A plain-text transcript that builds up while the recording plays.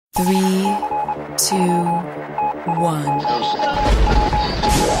3, 2, 1.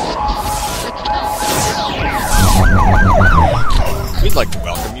 We'd like to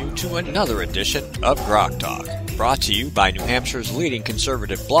welcome you to another edition of Grok Talk, brought to you by New Hampshire's leading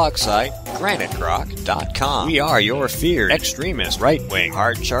conservative blog site, GraniteGrok.com. We are your feared extremist, right-wing,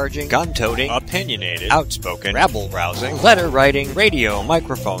 hard-charging, gun-toting, opinionated, outspoken, rabble-rousing, letter-writing, radio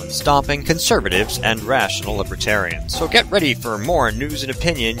microphone stomping conservatives and rational libertarians. So get ready for more news and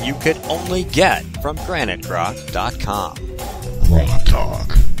opinion you could only get from GraniteGrok.com. Grok Talk.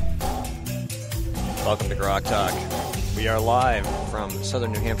 Welcome to Grok Talk. We are live from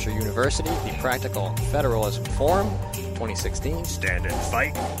Southern New Hampshire University, the Practical Federalism Forum 2016. Stand and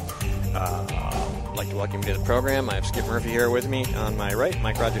fight. I'd like to welcome you to the program. I have Skip Murphy here with me on my right,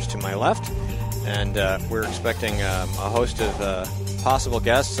 Mike Rogers to my left, and we're expecting a host of possible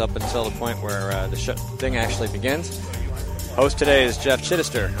guests up until the point where the thing actually begins. Host today is Jeff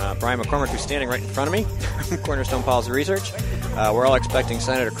Chittister. Brian McCormick, who's standing right in front of me, Cornerstone Policy Research. We're all expecting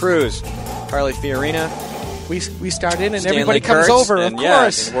Senator Cruz, Carly Fiorina. We start in and Stanley everybody comes Kurtz, over, and of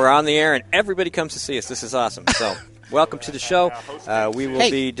course. Yeah, we're on the air and everybody comes to see us. This is awesome. So, welcome to the show. We will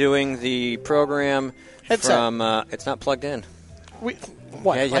be doing the program from... it's not plugged in. What?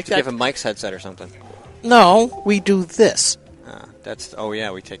 Yeah, you have to give a Mike's headset or something. No, we do this.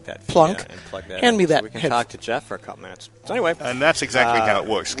 We take that Plunk. and plug that Hand in. me that So we can talk to Jeff for a couple minutes. So anyway... And that's exactly how it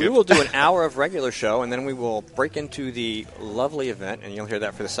works, Skip. We will do an hour of regular show, and then we will break into the lovely event, and you'll hear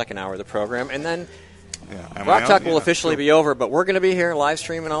that for the second hour of the program, and then... Yeah. Rock Talk will officially be over, but we're going to be here live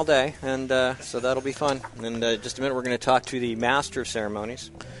streaming all day, and so that'll be fun. And just a minute, we're going to talk to the Master of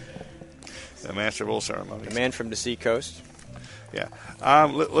Ceremonies. The Master of all ceremonies. The man from the Sea Coast. Yeah.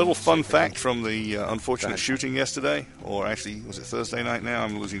 Little fun fact from the unfortunate shooting yesterday, or actually, was it Thursday night now?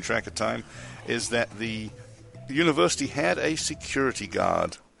 I'm losing track of time. Is that the university had a security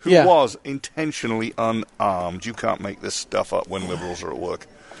guard who was intentionally unarmed. You can't make this stuff up when liberals are at work.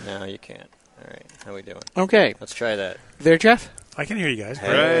 No, you can't. All right, how we doing? Okay. Let's try that. There, Jeff? I can hear you guys.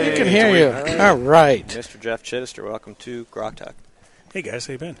 Hey. You can hear you. All right. Mr. Jeff Chittister, welcome to Grok Talk. Hey, guys.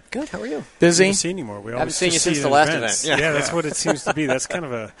 How you been? Good, how are you? Busy? I haven't seen you anymore. We haven't always seen you just since see the at last events. event. Yeah, that's what it seems to be. That's kind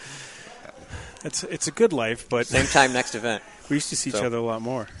of a... It's a good life, but... Same time next event. We used to see each other a lot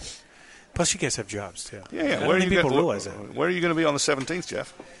more. Plus, you guys have jobs, too. Yeah. I don't think people realize that. Where are you going to be on the 17th,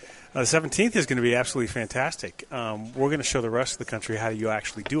 Jeff? The 17th is going to be absolutely fantastic. We're going to show the rest of the country how you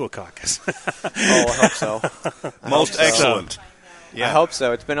actually do a caucus. I hope so. Most excellent. Yeah. I hope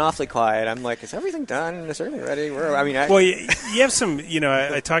so. It's been awfully quiet. I'm like, is everything done? Is everything ready? Well, you have some,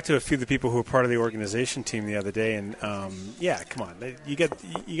 I talked to a few of the people who were part of the organization team the other day, and come on. You get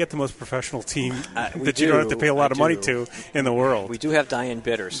the most professional team that you don't have to pay a lot of money to in the world. We do have Diane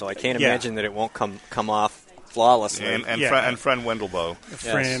Bitter, so I can't imagine that it won't come off flawlessly. And Fran Wendelboe.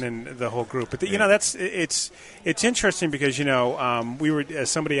 Fran and the whole group. But it's interesting because we were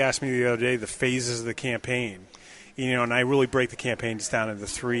somebody asked me the other day the phases of the campaign. And I really break the campaigns down into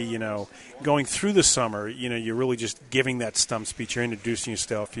three. Going through the summer, you're really just giving that stump speech. You're introducing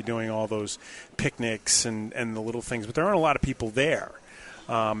yourself. You're doing all those picnics and the little things. But there aren't a lot of people there.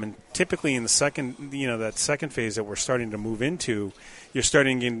 And typically in the second, that second phase that we're starting to move into, you're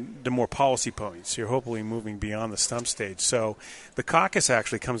starting into more policy points. You're hopefully moving beyond the stump stage. So the caucus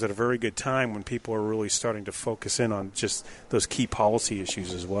actually comes at a very good time when people are really starting to focus in on just those key policy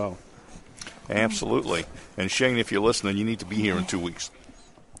issues as well. Absolutely. And Shane, if you're listening, you need to be here in 2 weeks.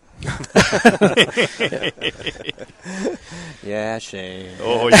 Yeah, Shane.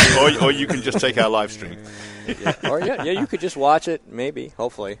 Or you can just take our live stream. You could just watch it, maybe,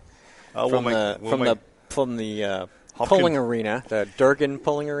 hopefully, from the polling arena, the Durgan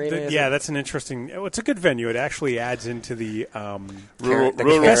polling arena. That's an interesting. It's a good venue. It actually adds into the rural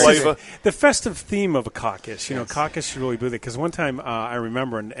flavor, the festive theme of a caucus. Caucus should really be there because one time I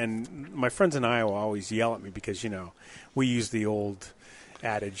remember, and my friends in Iowa always yell at me because we use the old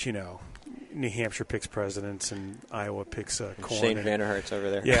adage, New Hampshire picks presidents and Iowa picks corn. Shane Vanderhart's over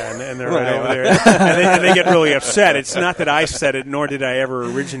there. Yeah, and they're right over there. and they get really upset. It's not that I said it, nor did I ever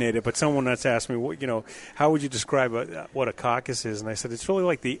originate it, but someone once asked me, how would you describe what a caucus is? And I said, it's really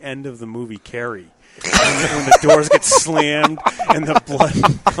like the end of the movie Carrie. when the doors get slammed and the blood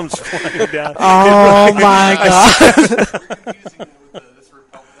comes flying down. Oh, my God.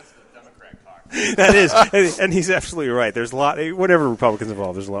 That is, and he's absolutely right. There's a lot, whatever Republicans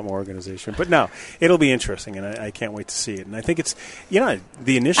involved, there's a lot more organization. But no, it'll be interesting, and I can't wait to see it. And I think it's, the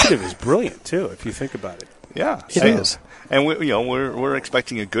initiative is brilliant, too, if you think about it. Yeah, It is. And we're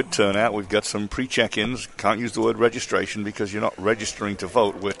expecting a good turnout. We've got some pre-check-ins. Can't use the word registration because you're not registering to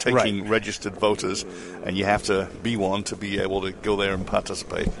vote. We're taking registered voters, and you have to be one to be able to go there and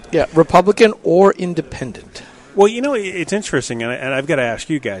participate. Yeah, Republican or independent. Well, it's interesting, and I've got to ask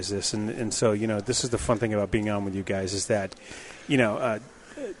you guys this, and so, this is the fun thing about being on with you guys is that,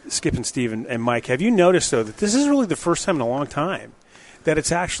 Skip and Steve and Mike, have you noticed, though, that this is really the first time in a long time that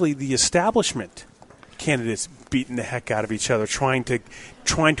it's actually the establishment candidates beating the heck out of each other, trying to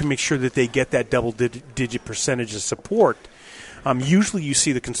make sure that they get that double-digit percentage of support. Usually you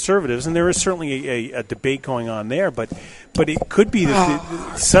see the conservatives, and there is certainly a debate going on there, but it could be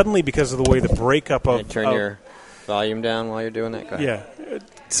that suddenly because of the way the breakup of... Turn your volume down while you're doing that? Go ahead. Yeah.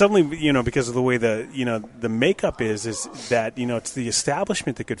 Suddenly, because of the way the makeup is that, it's the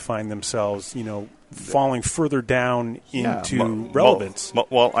establishment that could find themselves, falling further down into relevance.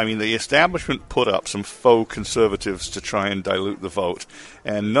 Well, I mean, the establishment put up some faux conservatives to try and dilute the vote,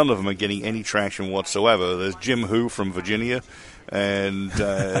 and none of them are getting any traction whatsoever. There's Jim Hu from Virginia, and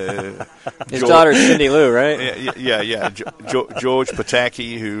his daughter Cindy Lou, right? Yeah. George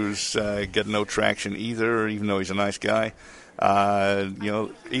Pataki, who's got no traction either, even though he's a nice guy.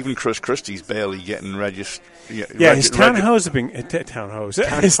 Even Chris Christie's barely getting registered. His town hose have been town hose.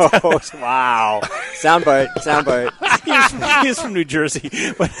 Wow, soundbite. He's from New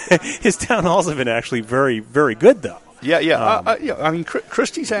Jersey, but his town halls have been actually very, very good, though. Yeah. I mean,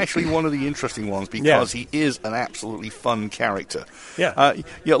 Christie's actually one of the interesting ones because he is an absolutely fun character. Yeah.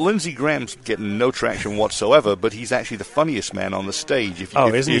 Lindsey Graham's getting no traction whatsoever, but he's actually the funniest man on the stage.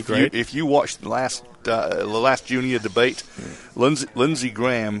 Isn't he great? If you watched the last junior debate, Lindsey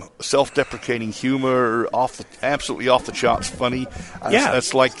Graham, self-deprecating humor, absolutely off the charts funny.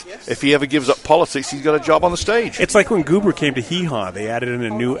 It's like if he ever gives up politics, he's got a job on the stage. It's like when Goober came to Hee Haw, they added in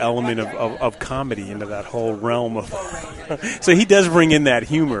a new element of comedy into that whole realm of. So he does bring in that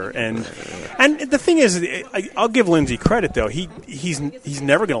humor, and the thing is, I'll give Lindsey credit though. He's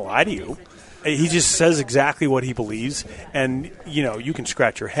never going to lie to you. He just says exactly what he believes, and you can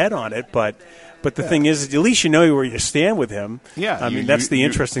scratch your head on it, but the thing is, at least you know where you stand with him. Yeah, I mean that's the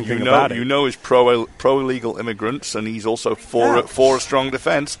interesting thing about it. He's pro illegal immigrants, and he's also for a strong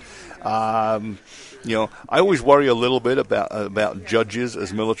defense. I always worry a little bit about judges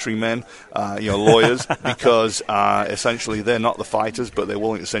as military men, lawyers, because essentially they're not the fighters, but they're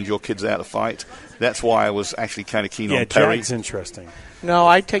willing to send your kids out to fight. That's why I was actually kind of keen on Perry. Yeah, interesting. No,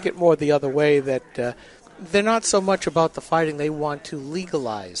 I take it more the other way, that they're not so much about the fighting. They want to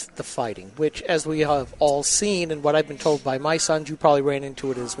legalize the fighting, which, as we have all seen, and what I've been told by my sons, you probably ran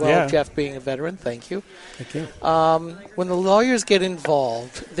into it as well, yeah. Jeff being a veteran. Thank you. Thank you. When the lawyers get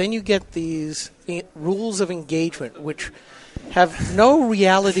involved, then you get these rules of engagement, which have no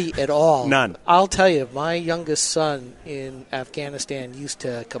reality at all. None. I'll tell you, my youngest son in Afghanistan used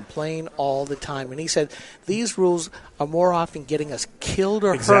to complain all the time, and he said these rules are more often getting us killed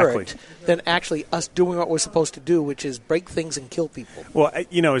or hurt than actually us doing what we're supposed to do, which is break things and kill people. Well,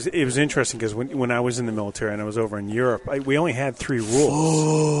 it was interesting because when I was in the military and I was over in Europe, we only had 3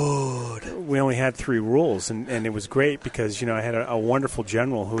 rules. We only had 3 rules, and it was great because, I had a wonderful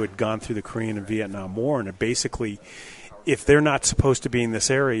general who had gone through the Korean and Vietnam War, and it basically, if they're not supposed to be in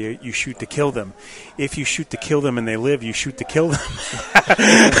this area, you shoot to kill them. If you shoot to kill them and they live, you shoot to kill them.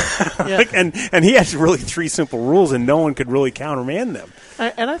 And he had really 3 simple rules, and no one could really countermand them.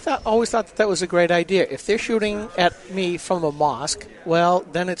 And I always thought that was a great idea. If they're shooting at me from a mosque, well,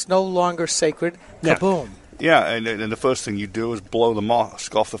 then it's no longer sacred. Kaboom. Yeah, and the first thing you do is blow the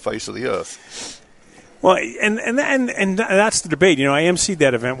mosque off the face of the earth. Well, and that's the debate. I emceed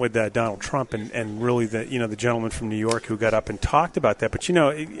that event with Donald Trump and really the gentleman from New York who got up and talked about that. But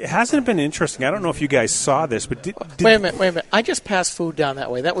hasn't it been interesting? I don't know if you guys saw this, but wait a minute. I just passed food down that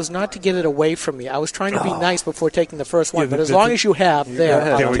way. That was not to get it away from me. I was trying to be nice before taking the first one. But as long as you have,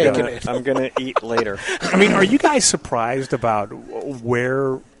 I'm taking it. I'm going to eat later. I mean, are you guys surprised about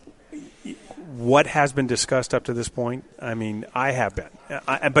what has been discussed up to this point? I mean, I have been.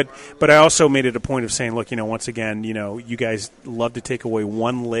 But I also made it a point of saying, look, once again, you guys love to take away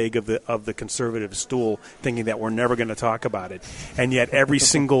one leg of the conservative stool, thinking that we're never going to talk about it. And yet every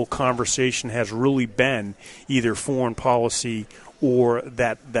single conversation has really been either foreign policy or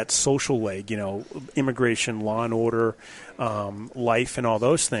that social leg, immigration, law and order, life, and all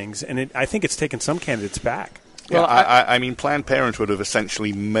those things. And I think it's taken some candidates back. Well, I mean, Planned Parenthood have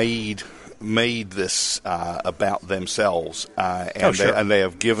essentially made this about themselves, and they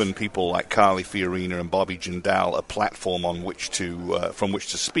have given people like Carly Fiorina and Bobby Jindal a platform on from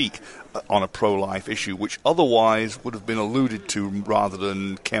which to speak on a pro-life issue, which otherwise would have been alluded to rather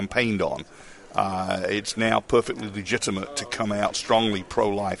than campaigned on. it's now perfectly legitimate to come out strongly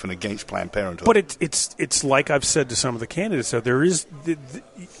pro-life and against Planned Parenthood. But it's like I've said to some of the candidates, so there is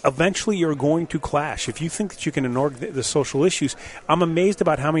eventually you're going to clash. If you think that you can ignore the social issues, I'm amazed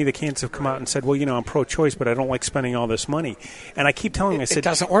about how many of the candidates have come out and said, well, I'm pro-choice, but I don't like spending all this money. And I keep telling them, I said, it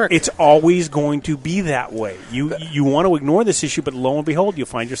doesn't work. It's always going to be that way. You want to ignore this issue, but lo and behold, you'll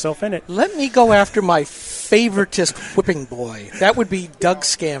find yourself in it. Let me go after my favoritist whipping boy. That would be Doug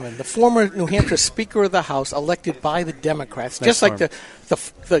Scammon, the former New Hampshire Speaker of the House, elected by the Democrats, Nice just like farm.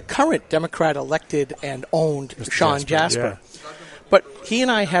 the current Democrat elected and owned Mr. Sean Jasper, Jasper. But he and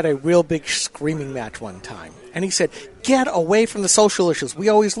I had a real big screaming match one time. And he said, get away from the social issues. We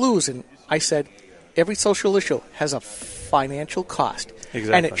always lose. And I said, every social issue has a financial cost.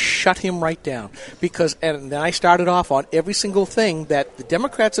 Exactly. And it shut him right down. And then I started off on every single thing that the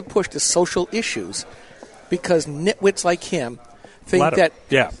Democrats have pushed as social issues because nitwits like him think that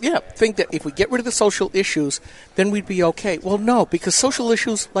if we get rid of the social issues, then we'd be okay. Well, no, because social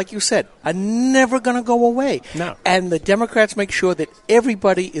issues, like you said, are never going to go away. No. And the Democrats make sure that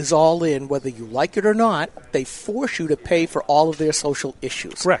everybody is all in, whether you like it or not. They force you to pay for all of their social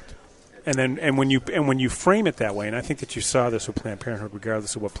issues. Correct. And when you frame it that way, and I think that you saw this with Planned Parenthood,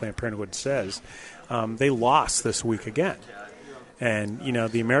 regardless of what Planned Parenthood says, they lost this week again. And,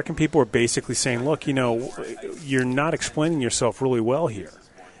 the American people are basically saying, look, you're not explaining yourself really well here.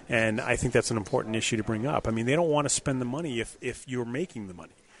 And I think that's an important issue to bring up. I mean, they don't want to spend the money if you're making the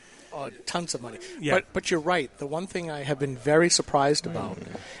money. Tons of money. Yeah. But you're right. The one thing I have been very surprised about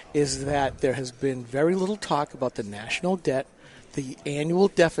is that there has been very little talk about the national debt, the annual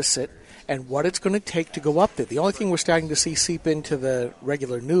deficit, and what it's going to take to go up there. The only thing we're starting to see seep into the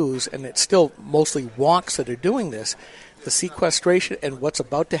regular news, and it's still mostly wonks that are doing this, the sequestration and what's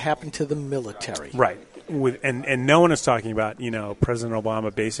about to happen to the military. Right. And no one is talking about, President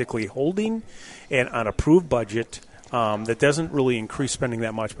Obama basically holding an unapproved budget that doesn't really increase spending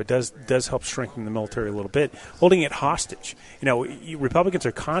that much, but does help strengthen the military a little bit, holding it hostage. Republicans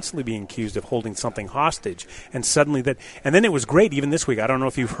are constantly being accused of holding something hostage, and suddenly and then it was great even this week. I don't know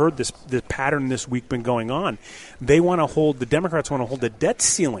if you've heard this pattern this week been going on. The Democrats want to hold the debt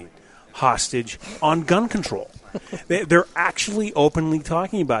ceiling hostage on gun control. They're actually openly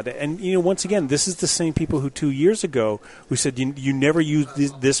talking about it. And, once again, this is the same people who 2 years ago who said you never use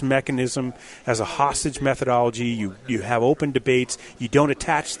this mechanism as a hostage methodology. You have open debates. You don't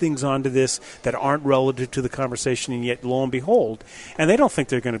attach things onto this that aren't relative to the conversation, and yet, lo and behold, and they don't think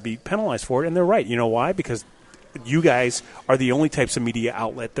they're going to be penalized for it. And they're right. You know why? Because you guys are the only types of media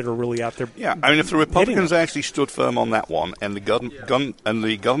outlet that are really out there. Yeah, I mean, if the Republicans actually stood firm on that one, and the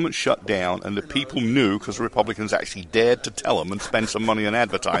government shut down, and the people knew, because the Republicans actually dared to tell them and spend some money on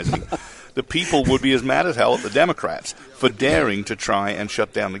advertising, the people would be as mad as hell at the Democrats for daring to try and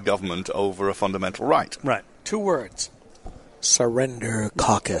shut down the government over a fundamental right. Right. 2 words. Surrender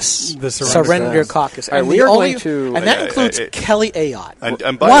Caucus. The Surrender Caucus. All right, we are going to... And that includes Kelly Ayotte.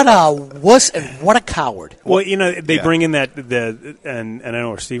 And what a wuss and what a coward. Well, they bring in and I know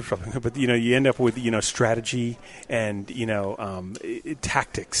where Steve's from, but, you end up with, strategy and,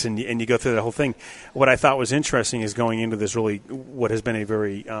 tactics, and you go through the whole thing. What I thought was interesting is going into this really what has been a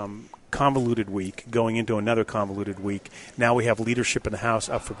very convoluted week, going into another convoluted week. Now we have leadership in the House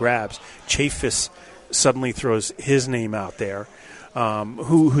up for grabs. Chafis suddenly throws his name out there,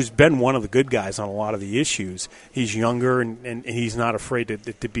 who's been one of the good guys on a lot of the issues. He's younger and he's not afraid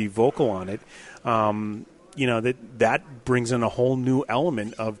to be vocal on it. That brings in a whole new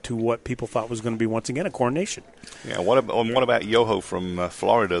element to what people thought was going to be once again a coronation. Yeah. What about Yoho from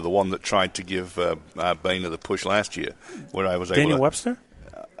Florida, the one that tried to give Boehner the push last year, where I was able Daniel to... Webster?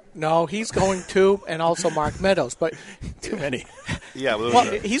 No, he's going to, and also Mark Meadows, but too many. Yeah, well,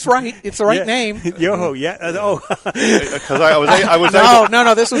 he's right. It's the right name. Yoho, yeah. Because I was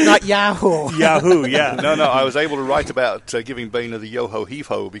No, this was not Yahoo. Yahoo, yeah. No, I was able to write about giving Boehner the Yoho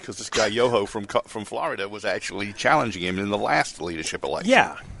heave-ho because this guy Yoho from Florida was actually challenging him in the last leadership election.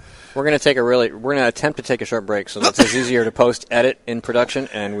 Yeah. We're going to attempt to take a short break, so that it's easier to post, edit in production,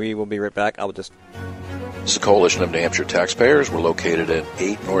 and we will be right back. This is a coalition of New Hampshire taxpayers. We're located at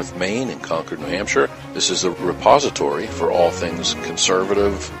 8 North Main in Concord, New Hampshire. This is the repository for all things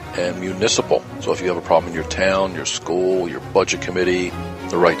conservative and municipal. So if you have a problem in your town, your school, your budget committee,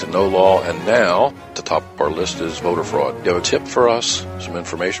 the right to know law, and now at the top of our list is voter fraud. If you have a tip for us, some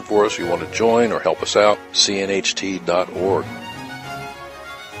information for us, you want to join or help us out, cnht.org.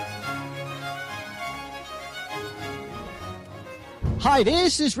 Hi,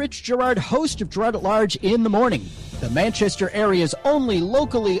 this is Rich Gerard, host of Gerard at Large in the Morning. The Manchester area's only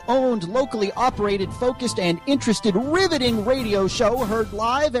locally owned, locally operated, focused, and interested, riveting radio show, heard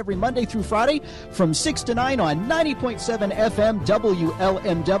live every Monday through Friday from 6 to 9 on 90.7 FM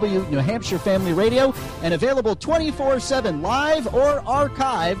WLMW, New Hampshire Family Radio, and available 24/7 live or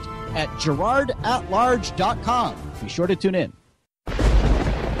archived at GerardAtLarge.com. Be sure to tune in.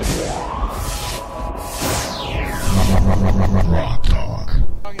 Rock Talk.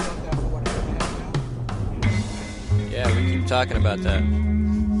 Yeah, we keep talking about that.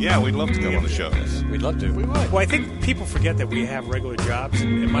 Yeah, we'd love to go on the show. We'd love to. We would. Well, I think people forget that we have regular jobs,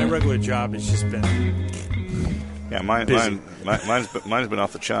 and my regular job has just been mine's been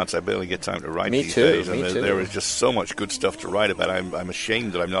off the charts. I barely get time to write these days, and there is just so much good stuff to write about. I'm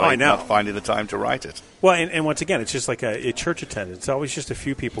ashamed that I'm not finding the time to write it. Well, and once again, it's just like a church attendance. It's always just a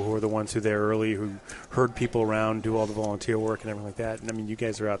few people who are the ones who are there early, who herd people around, do all the volunteer work and everything like that. And I mean, you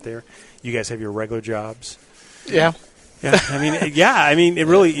guys are out there. You guys have your regular jobs. Yeah. Yeah, I mean, it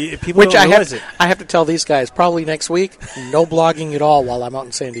really. People don't realize it. I have to tell these guys probably next week. No blogging at all while I'm out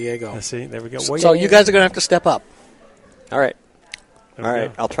in San Diego. See, there we go. So you guys are going to have to step up. All right.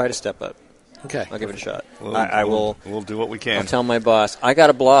 I'll try to step up. Okay. I'll give it a shot. We'll do what we can. I'll tell my boss, I got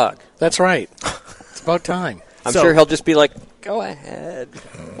a blog. That's right. It's about time. I'm sure he'll just be like, go ahead.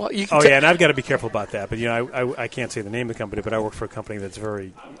 Well, you can and I've got to be careful about that. But, I can't say the name of the company, but I work for a company that's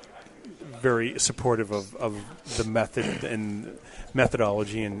very, very supportive of the method and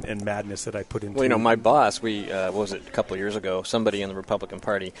methodology and madness that I put into. Well, my boss, what was it, a couple of years ago, somebody in the Republican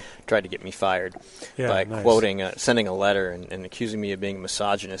Party tried to get me fired by quoting, sending a letter and accusing me of being a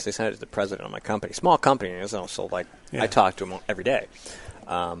misogynist. They sent it to the president of my company. Small company, so I talk to him every day.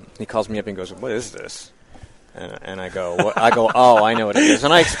 He calls me up and goes, what is this? And I go, oh, I know what it is.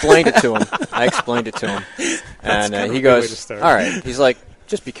 And I explained it to him. And he goes, all right. He's like,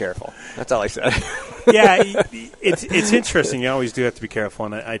 just be careful. That's all I said. Yeah, it's interesting. You always do have to be careful,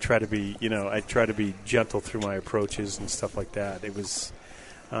 and I try to be, I try to be gentle through my approaches and stuff like that. It was,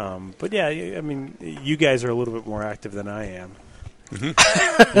 but yeah, I mean, you guys are a little bit more active than I am.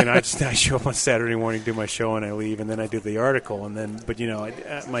 Mm-hmm. I show up on Saturday morning, do my show, and I leave, and then I do the article, and then, but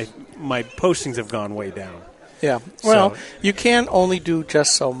my postings have gone way down. Yeah. Well, you can only do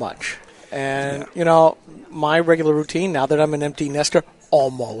just so much, and my regular routine now that I'm an empty nester.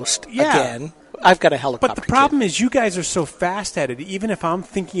 Almost. Yeah. Again, I've got a helicopter. But the problem is you guys are so fast at it. Even if I'm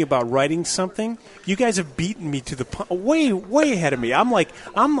thinking about writing something, you guys have beaten me to the way ahead of me. I'm like,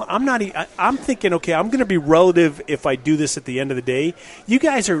 I'm thinking, okay, I'm going to be relative if I do this at the end of the day. You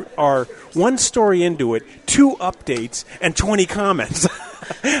guys are one story into it, 2 updates, and 20 comments.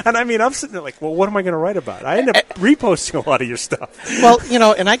 And I mean, I'm sitting there like, well, what am I going to write about? I end up reposting a lot of your stuff. Well,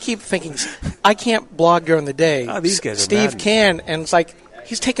 and I keep thinking, I can't blog during the day. Oh, these guys are Steve can, and it's like,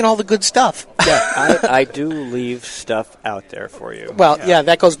 he's taking all the good stuff. Yeah, I do leave stuff out there for you. Well, yeah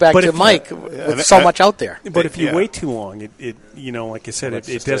that goes back to Mike with so much out there. But if you wait too long, it like I said,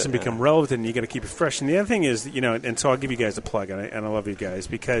 it doesn't become relevant, and you got to keep it fresh. And the other thing is, and so I'll give you guys a plug, and I love you guys,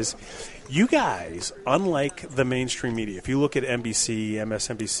 because you guys, unlike the mainstream media, if you look at NBC,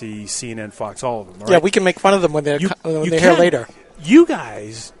 MSNBC, CNN, Fox, all of them. Right? Yeah, we can make fun of them when they're here later. You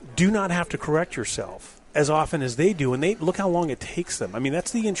guys do not have to correct yourself as often as they do, and they look how long it takes them. I mean,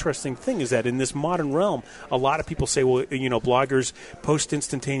 that's the interesting thing, is that in this modern realm, a lot of people say, well, bloggers post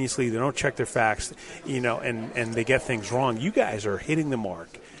instantaneously, they don't check their facts, and they get things wrong. You guys are hitting the mark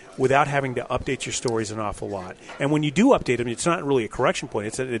without having to update your stories an awful lot. And when you do update them, it's not really a correction point.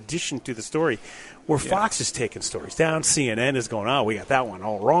 It's an addition to the story, where Fox is taking stories down, CNN is going, oh, we got that one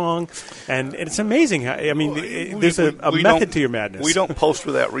all wrong. And it's amazing. There's a method to your madness. We don't post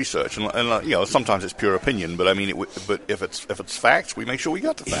without research. And sometimes it's pure opinion, but but if it's facts, we make sure we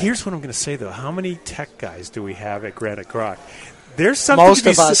got the facts. Here's what I'm going to say, though. How many tech guys do we have at Granite Grok? There's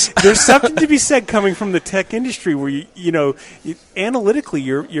something there's something to be said coming from the tech industry, where analytically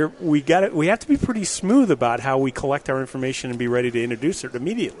we have to be pretty smooth about how we collect our information and be ready to introduce it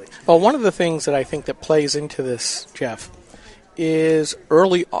immediately. Well, one of the things that I think that plays into this, Jeff, is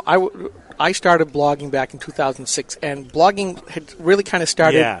early. I started blogging back in 2006, and blogging had really kind of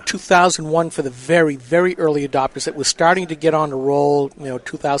started 2001 for the very, very early adopters. It was starting to get on the roll,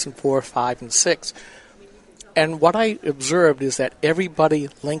 2004, 5, and 6. And what I observed is that everybody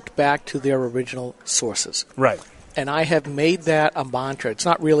linked back to their original sources. Right. And I have made that a mantra. It's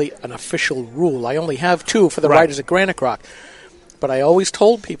not really an official rule. I only have 2 for the writers at Granite Grok. But I always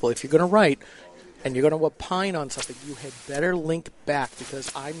told people, if you're going to write and you're going to opine on something, you had better link back, because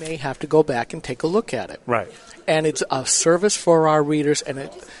I may have to go back and take a look at it. Right. And it's a service for our readers, and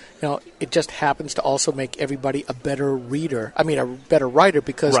it just happens to also make everybody a better reader. I mean, a better writer,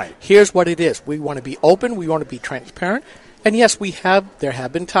 because Right. here's what it is. We want to be open. We want to be transparent. And yes, there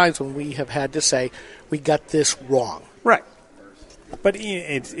have been times when we have had to say, we got this wrong. Right. But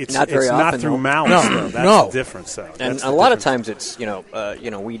it's Not very not often, through though. malice, though. That's the difference, though. And That's a the lot of difference. times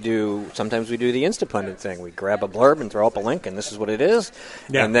it's, sometimes we do the Instapundit thing. We grab a blurb and throw up a link, and this is what it is.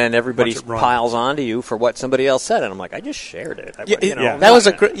 Yeah. And then everybody Watch it run. piles onto you for what somebody else said. And I'm like, I just shared it.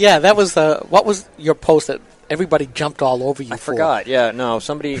 That was what was your post that everybody jumped all over you I for? forgot. Yeah, no,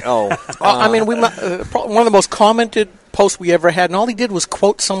 somebody, one of the most commented posts we ever had, and all he did was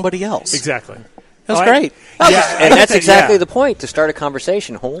quote somebody else. Exactly. That was great. And that's exactly the point, to start a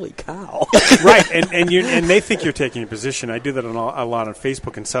conversation. Holy cow. Right, and they think you're taking a position. I do that a lot on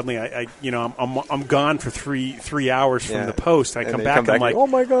Facebook, and suddenly I'm gone for three hours from the post. I come back and I'm like, oh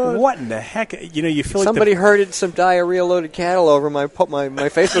my god, what in the heck? You feel somebody like herded some diarrhea-loaded cattle over my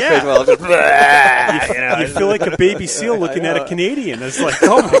Facebook page. Well, you feel like a baby seal looking at a Canadian. It's like,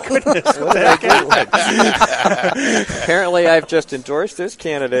 oh my goodness, what the heck happened? Apparently, I've just endorsed this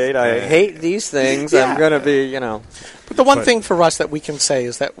candidate. I hate these things. I'm going to be, But the one thing for us that we can say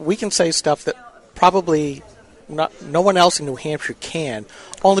is that we can say stuff that probably no one else in New Hampshire can,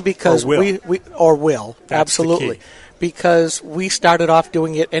 only because we will. That's absolutely. Because we started off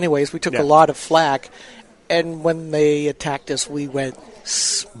doing it anyways. We took a lot of flack, and when they attacked us, we went,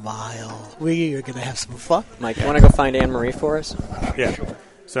 smile. We are going to have some fun. Mike, you want to go find Anne Marie for us? Yeah.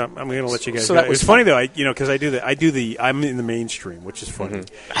 So I'm going to let you guys So go. that was It's funny though, because I'm in the mainstream, which is funny.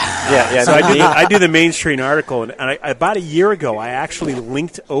 Yeah. So I do the mainstream article, and about a year ago, I actually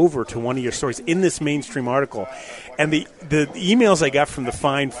linked over to one of your stories in this mainstream article, and the emails I got from the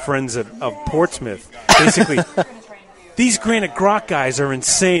fine friends of Portsmouth, basically. These Granite Grok guys are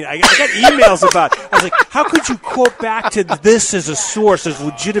insane. I got emails about. I was like, how could you quote back to this as a source, as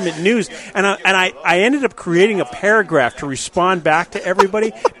legitimate news? And I ended up creating a paragraph to respond back to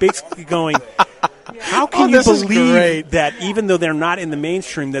everybody, basically going, how can you believe that even though they're not in the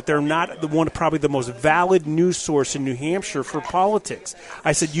mainstream, that they're not probably the most valid news source in New Hampshire for politics?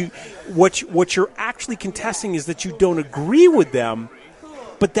 I said, what you're actually contesting is that you don't agree with them.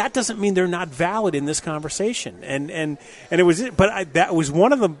 But that doesn't mean they're not valid in this conversation, and it was. But that was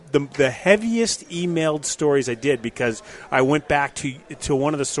one of the heaviest emailed stories I did, because I went back to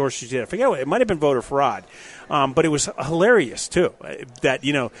one of the sources you did. I forget what it might have been voter fraud, but it was hilarious too. That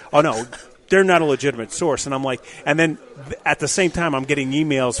oh no, they're not a legitimate source, and I'm like, and then at the same time I'm getting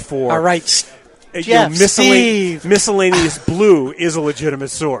emails for all right. Jeff, miscellaneous blue is a legitimate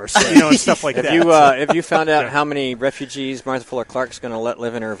source, and stuff like that. Have you found out how many refugees Martha Fuller Clark's going to let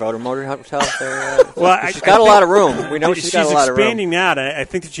live in her voter motor hotel? Well, she's got a lot of room. We know she's got a lot of room. She's expanding that. I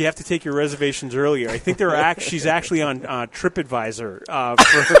think that you have to take your reservations earlier. I think she's actually on TripAdvisor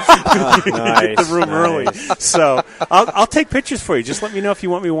get the room early. So I'll take pictures for you. Just let me know if you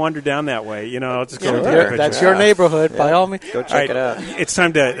want me to wander down that way. I'll just go. That's your neighborhood, by all means. Go check it out. It's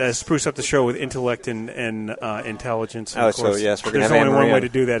time to spruce up the show with intellect and intelligence. And so yes, we're going to have There's only one Anne-Marie way to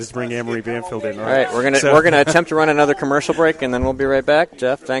do that, is bring Anne-Marie Banfield in. All right, we're going to attempt to run another commercial break, and then we'll be right back.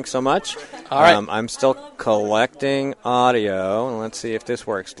 Jeff, thanks so much. All right. I'm still collecting audio, and let's see if this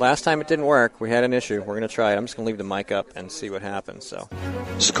works. Last time it didn't work. We had an issue. We're going to try it. I'm just going to leave the mic up and see what happens. So,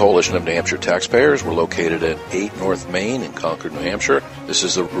 This is a coalition of New Hampshire taxpayers. We're located at 8 North Main in Concord, New Hampshire. This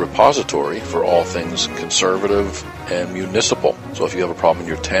is a repository for all things conservative and municipal. So if you have a problem in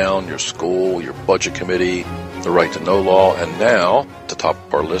your town, your school, your budget committee, the right to know law, and now the top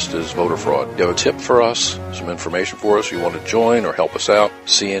of our list is voter fraud. You have a tip for us, some information for us, you want to join or help us out,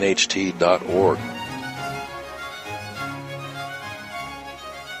 cnht.org.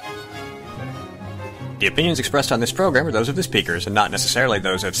 the opinions expressed on this program are those of the speakers and not necessarily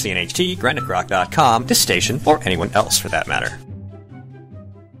those of CNHT, GraniteGrok.com, this station, or anyone else for that matter.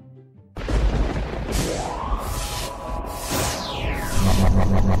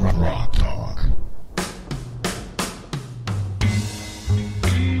 Rock Talk.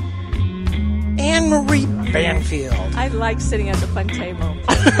 Anne Marie Banfield. I like sitting at the fun table.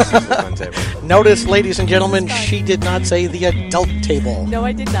 Notice, ladies and gentlemen, she did not say the adult table. No,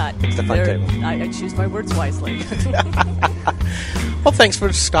 I did not. It's the fun table. I choose my words wisely. Well, thanks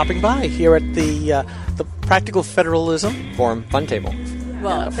for stopping by here at the Practical Federalism Forum Fun Table.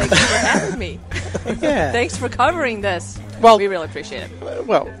 Well, thank you for having me. Yeah. Thanks for covering this. Well, we really appreciate it.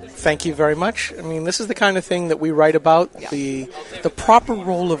 Well, thank you very much. I mean, this is the kind of thing that we write about. Yeah. The proper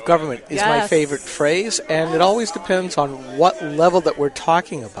role of government is my favorite phrase, and it always depends on what level that we're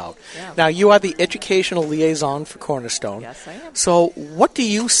talking about. Yeah. Now, you are the educational liaison for Cornerstone. Yes, I am. So what do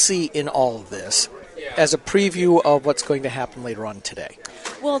you see in all of this as a preview of what's going to happen later on today?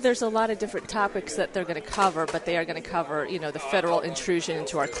 Well, there's a lot of different topics that they're going to cover, but they are going to cover, the federal intrusion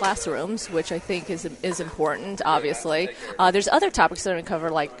into our classrooms, which I think is important, obviously. There's other topics that are going to cover,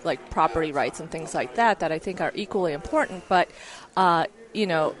 like property rights and things like that I think are equally important. But,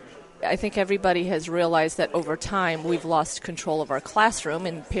 I think everybody has realized that over time we've lost control of our classroom,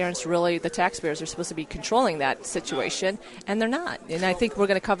 and parents really, the taxpayers, are supposed to be controlling that situation, and they're not. And I think we're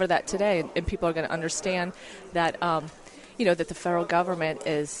going to cover that today, and people are going to understand that, that the federal government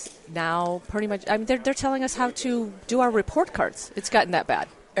is now pretty much, they're telling us how to do our report cards. It's gotten that bad.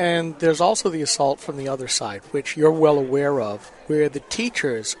 And there's also the assault from the other side, which you're well aware of, where the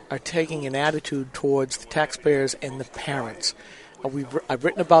teachers are taking an attitude towards the taxpayers and the parents. I've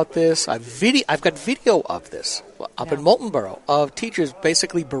written about this. I've got video of this up in Moultonborough of teachers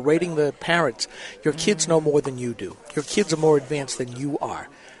basically berating the parents. Your kids know more than you do. Your kids are more advanced than you are.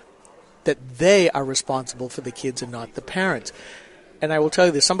 That they are responsible for the kids and not the parents. And I will tell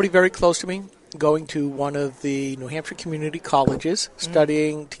you, there's somebody very close to me going to one of the New Hampshire community colleges,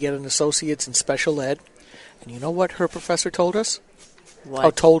 studying to get an associate's in special ed. And you know what her professor told us?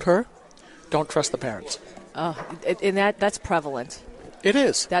 What? Told her? Don't trust the parents. And that's prevalent. It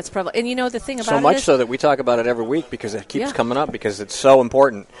is. That's prevalent. And the thing about so it much is, so that we talk about it every week because it keeps coming up because it's so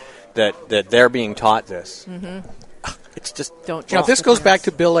important that they're being taught this. Mm-hmm. It's just, don't. This goes back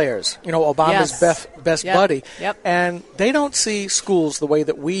to Bill Ayers, Obama's best buddy. Yep. And they don't see schools the way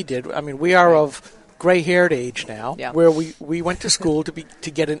that we did. I mean, we are of gray-haired age now, where we went to school to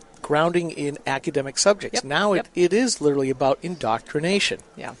get a grounding in academic subjects. Yep. Now it is literally about indoctrination.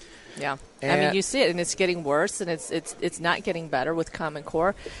 Yeah. Yeah. You see it, and it's getting worse, and it's not getting better with Common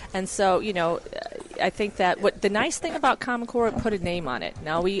Core. And so, I think that what the nice thing about Common Core, it put a name on it.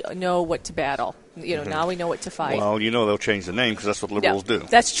 Now we know what to battle. Now we know what to fight. Well, they'll change the name because that's what liberals do.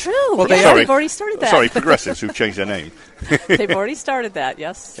 That's true. Well, they've already started that. Sorry, progressives who've changed their name. They've already started that,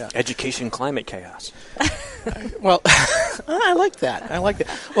 yes. Yeah. Education, climate chaos. Well, I like that.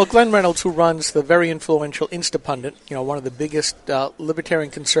 Well, Glenn Reynolds, who runs the very influential Instapundit, one of the biggest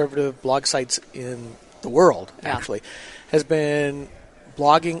libertarian conservative blog sites in the world, actually, has been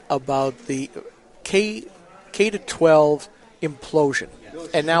blogging about the K-12 implosion.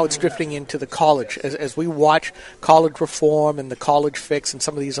 And now it's drifting into the college as we watch College Reform and the College Fix and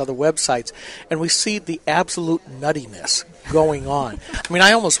some of these other websites, and we see the absolute nuttiness going on. I mean,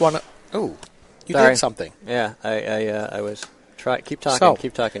 I almost want to... Oh, you did something. Yeah, I was... Keep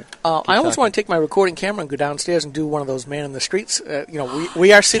talking. I almost want to take my recording camera and go downstairs and do one of those man in the streets.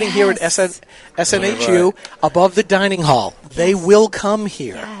 We are sitting here at SNHU above the dining hall. They will come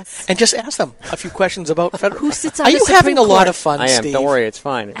here and just ask them a few questions about federal. Who sits on Are the you Supreme having a lot Court? of fun, I am. Steve? Don't worry, it's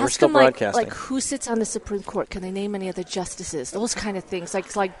fine. We're Ask still them broadcasting. like who sits on the Supreme Court? Can they name any of the justices? Those kind of things,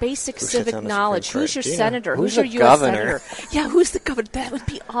 like basic civic knowledge. Who's your senator? Who's your the U.S. governor? senator? Yeah, who's the governor? That would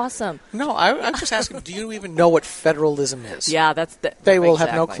be awesome. No, I'm just asking, do you even know what federalism is? Yeah, They will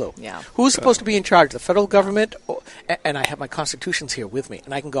have no clue. Yeah. Who's supposed to be in charge? The federal government? And I have my constitutions here with me,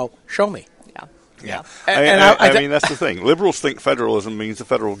 and I can go, show me. Yeah. I mean, that's the thing. Liberals think federalism means the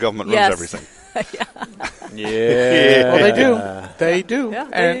federal government runs everything. Yeah. Well, they do. Yeah,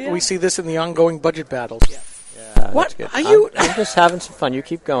 and we see this in the ongoing budget battles. Yeah, What good. are you? I'm just having some fun. You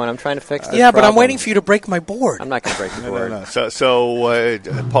keep going. I'm trying to fix this Yeah, but I'm problem. waiting for you to break my board. I'm not going to break the board. No. So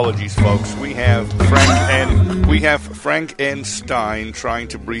apologies, folks. We have Frank and Stein trying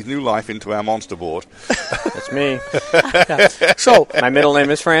to breathe new life into our monster board. That's me. So My middle name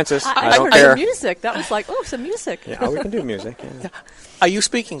is Francis. I don't heard care. some music. That was like, some music. Yeah, we can do music. Yeah. are you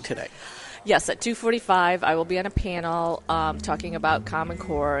speaking today? Yes, at 2:45, I will be on a panel talking about Common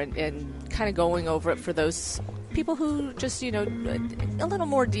Core and kind of going over it for those people who just, a little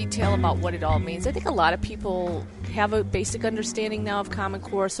more detail about what it all means. I think a lot of people have a basic understanding now of Common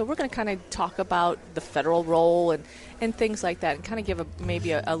Core, so we're going to kind of talk about the federal role and things like that and kind of give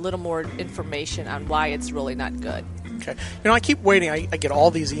maybe a little more information on why it's really not good. Okay. I keep waiting. I get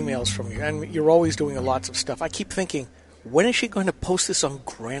all these emails from you, and you're always doing lots of stuff. I keep thinking, when is she going to post this on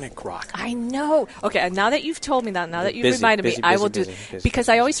Granite Rock? I know. Okay, and now that you've told me that, now that you've Busy, reminded busy, me, I busy, will do busy. because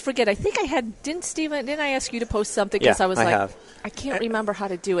I always forget. I think I had didn't I ask you to post something because Yeah, I was I like have. I can't remember how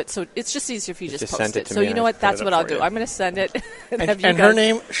to do it. So it's just easier if you just Just post send it it. to So me you and know I what? put That's it what up I'll for do. you. I'm going to send it and have you And guys. her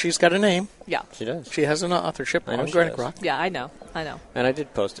name, she's got a name. Yeah. She does. She has an authorship I know on she Granite does. Rock. Yeah, I know. And I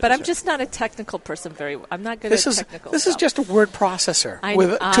did post it. But to I'm her. just not a technical person. I'm not good This at is technical. this is stuff. just a word processor I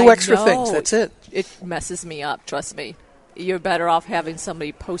with I two extra know. things. That's it. It messes me up. Trust me. You're better off having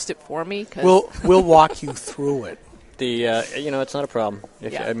somebody post it for me. 'Cause We'll walk you through it. The it's not a problem.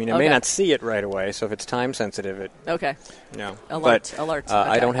 It may not see it right away. So if it's time sensitive, okay. Alert. Okay.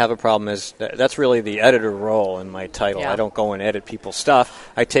 I don't have a problem. That's really the editor role in my title. Yeah. I don't go and edit people's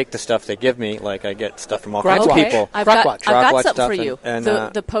stuff. I take the stuff they give me. Like I get stuff from all kinds of people. I've got something stuff for you. And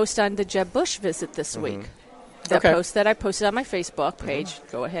the post on the Jeb Bush visit this week. That post that I posted on my Facebook page.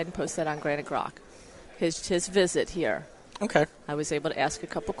 Go ahead and post that on Granite Grok. His visit here. Okay. I was able to ask a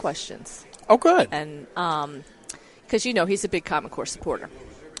couple questions. Oh, good. And because he's a big Common Core supporter.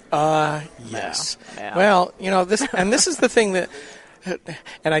 Yes. Yeah. Well, this is the thing that,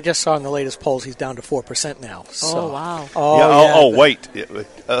 and I just saw in the latest polls he's down to 4% now. So. Oh, wow. Wait.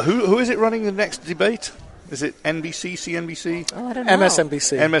 Who is it running the next debate? Is it NBC, CNBC? Oh, I don't know.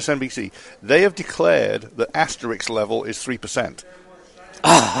 MSNBC. They have declared that asterisk level is 3%.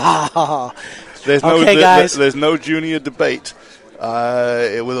 Guys. There's no junior debate. With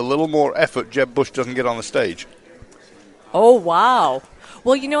a little more effort, Jeb Bush doesn't get on the stage. Oh, wow.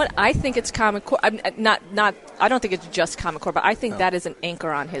 Well, you know what? I think it's Common Core. I don't think it's just Common Core, but I think that is an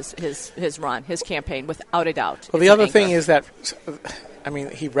anchor on his run, his campaign, without a doubt. Well, the other thing is that,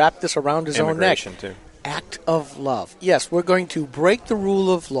 he wrapped this around his own neck. Too. Act of love. Yes, we're going to break the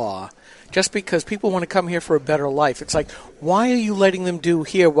rule of law just because people want to come here for a better life. It's like, why are you letting them do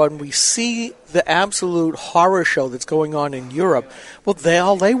here when we see the absolute horror show that's going on in Europe? Well,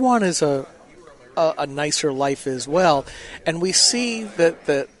 all they want is a nicer life as well. And we see that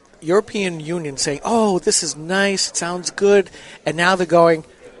the European Union saying, oh, this is nice, it sounds good, and now they're going,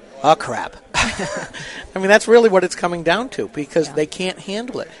 oh, crap. That's really what it's coming down to, because they can't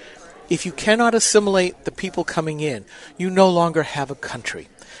handle it. If you cannot assimilate the people coming in, you no longer have a country.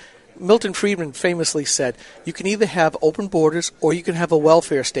 Milton Friedman famously said, you can either have open borders or you can have a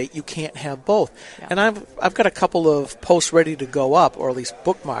welfare state. You can't have both. Yeah. And I've got a couple of posts ready to go up, or at least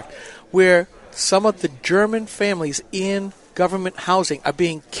bookmarked, where some of the German families in government housing are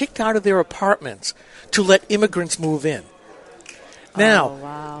being kicked out of their apartments to let immigrants move in.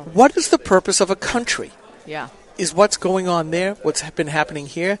 Now, What is the purpose of a country? Yeah. Is what's going on there, what's been happening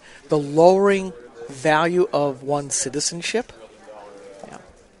here, the lowering value of one's citizenship? Yeah.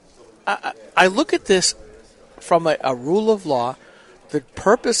 I look at this from a rule of law. The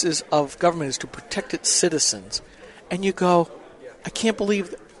purpose of government is to protect its citizens. And you go, I can't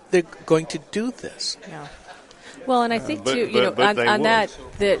believe they're going to do this. Yeah. Well, and I think, too,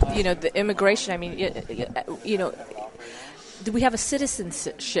 the immigration, we have a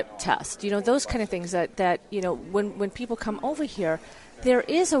citizenship test, those kind of things that when people come over here, there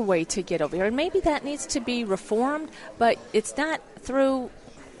is a way to get over here. And maybe that needs to be reformed, but it's not through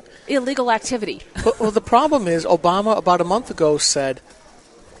illegal activity. Well, the problem is Obama about a month ago said,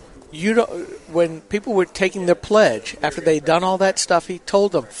 when people were taking their pledge, after they'd done all that stuff, he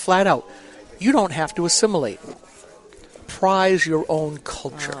told them flat out, you don't have to assimilate. Prize your own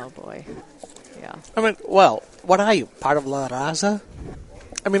culture. Oh, boy. Yeah. What are you, part of La Raza?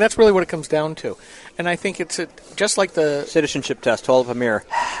 That's really what it comes down to. And I think it's just like the citizenship test, hold up a mirror.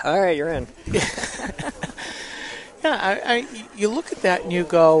 All right, you're in. Yeah, you look at that and you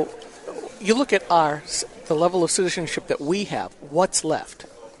go, you look at the level of citizenship that we have, what's left?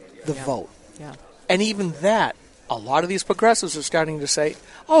 The vote. Yeah. And even that, a lot of these progressives are starting to say,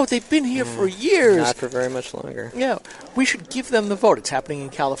 oh, they've been here for years. Not for very much longer. Yeah, we should give them the vote. It's happening in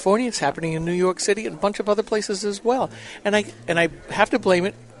California, it's happening in New York City, and a bunch of other places as well. And I have to blame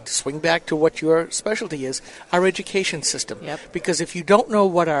it, to swing back to what your specialty is, our education system. Yep. Because if you don't know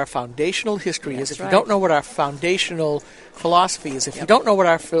what our foundational history is, if you don't know what our foundational philosophy is, if you don't know what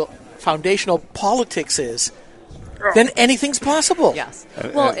our foundational politics is, then anything's possible. Yes.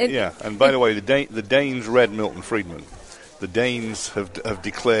 And by the way, the Danes read Milton Friedman. The Danes have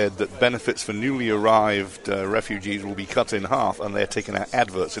declared that benefits for newly arrived refugees will be cut in half, and they're taking out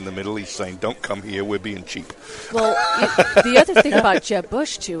adverts in the Middle East saying, don't come here, we're being cheap. Well, the other thing about Jeb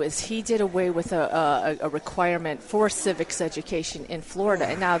Bush, too, is he did away with a requirement for civics education in Florida.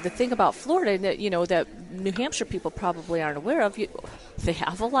 And now the thing about Florida, that New Hampshire people probably aren't aware of, they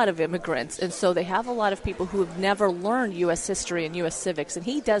have a lot of immigrants, and so they have a lot of people who have never learned U.S. history and U.S. civics, and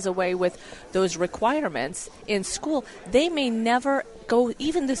he does away with those requirements in school. They may never go,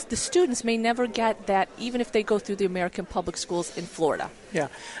 even the students may never get that, even if they go through the American public schools in Florida. Yeah.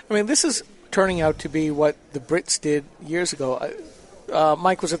 This is turning out to be what the Brits did years ago.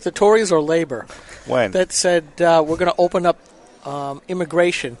 Mike, was it the Tories or Labour? When? That said, we're going to open up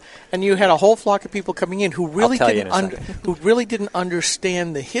immigration, and you had a whole flock of people coming in who really didn't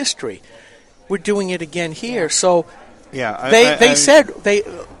understand the history. We're doing it again here, so they said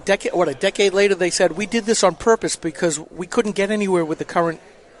a decade later they said we did this on purpose because we couldn't get anywhere with the current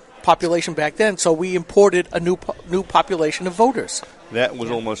population back then, so we imported a new population of voters. That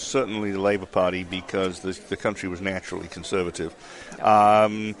was almost certainly the Labour Party because the country was naturally conservative.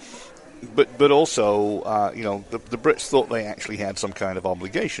 But also, the Brits thought they actually had some kind of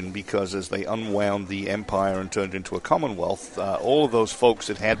obligation because as they unwound the empire and turned it into a commonwealth, all of those folks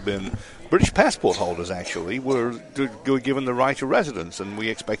that had been British passport holders actually were given the right of residence, and we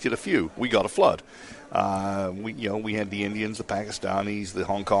expected a few. We got a flood. We had the Indians, the Pakistanis, the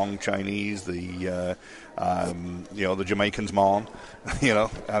Hong Kong Chinese, the Jamaicans, Mon.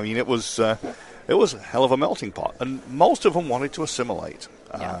 It was a hell of a melting pot, and most of them wanted to assimilate.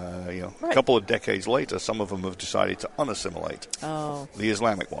 A couple of decades later, some of them have decided to unassimilate. Oh. The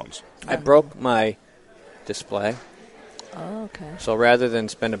Islamic ones. I broke my display. Oh, okay. So rather than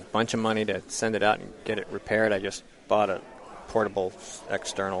spend a bunch of money to send it out and get it repaired, I just bought a portable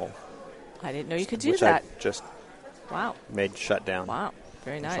external. I didn't know you could do which that. I just made shut down. Wow.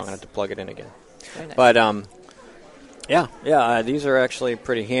 Very nice. So I'm going to have to plug it in again. Very nice. But, these are actually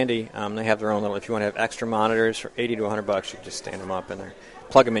pretty handy. They have their own little, if you want to have extra monitors for $80 to $100, you can just stand them up in there.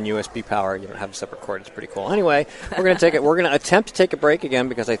 Plug them in USB power. You don't have a separate cord. It's pretty cool. Anyway, we're going to attempt to take a break again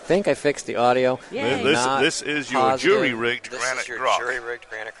because I think I fixed the audio. This is your jury-rigged granite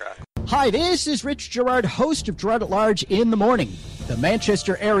crock. Hi, this is Rich Gerard, host of Gerard at Large in the Morning, the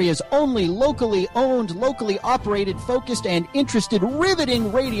Manchester area's only locally owned, locally operated, focused, and interested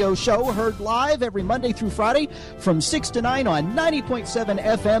riveting radio show, heard live every Monday through Friday from 6 to 9 on 90.7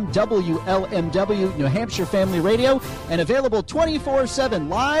 FM WLMW, New Hampshire Family Radio, and available 24/7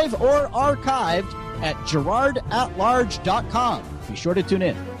 live or archived at GerardAtLarge.com. Be sure to tune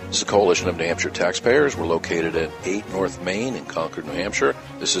in. This is a coalition of New Hampshire taxpayers. We're located at 8 North Main in Concord, New Hampshire.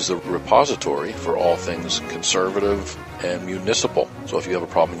 This is the repository for all things conservative and municipal. So if you have a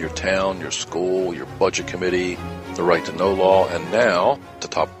problem in your town, your school, your budget committee, the right to know law, and now at the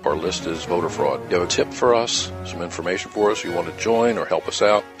top of our list is voter fraud. You have a tip for us, some information for us, you want to join or help us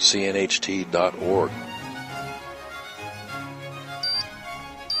out, cnht.org.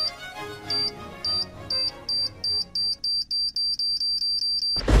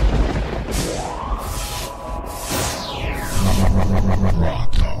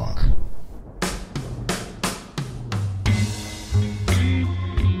 Rock Talk.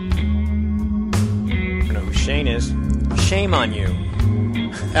 I know who Shane is. Shame on you.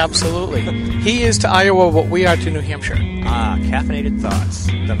 Absolutely. He is to Iowa what we are to New Hampshire. Caffeinated thoughts.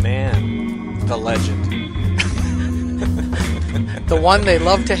 The man. The legend. The one they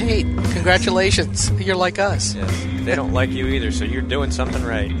love to hate. Congratulations. You're like us. Yes. They don't like you either, so you're doing something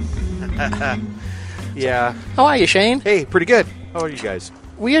right. Yeah. How are you, Shane? Hey, pretty good. How are you guys?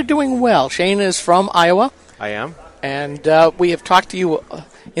 We are doing well. Shane is from Iowa. I am. And we have talked to you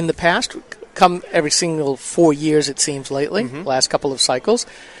in the past. Come every single 4 years, it seems, lately. Last couple of cycles.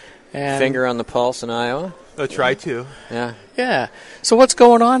 And Finger on the pulse in Iowa. I try to. Yeah. Yeah. So what's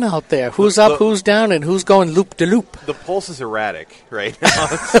going on out there? Who's up, who's down, and who's going loop-de-loop? The pulse is erratic right now.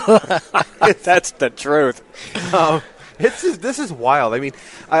 That's the truth. This is wild. I mean,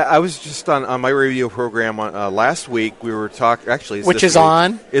 I was just on my radio program last week. We were talking, actually, which is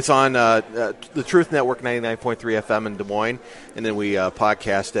on? It's on the Truth Network 99.3 FM in Des Moines, and then we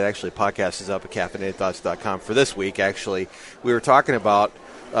podcast it. Actually, podcast is up at caffeinatedthoughts.com for this week. Actually, we were talking about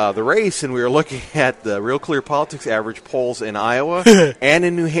the race, and we were looking at the Real Clear Politics average polls in Iowa and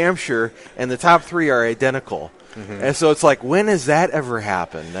in New Hampshire, and the top three are identical. And so it's like, when has that ever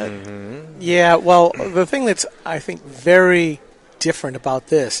happened? Yeah, well, the thing that's, I think, very different about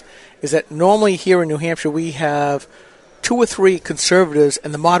this is that normally here in New Hampshire we have 2 or 3 conservatives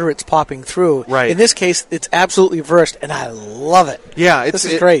and the moderates popping through. Right. In this case, it's absolutely reversed, and I love it. Yeah, this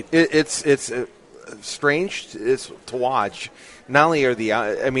is great. It's strange to watch. Not only are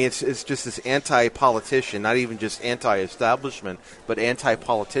it's just this anti-politician, not even just anti-establishment, but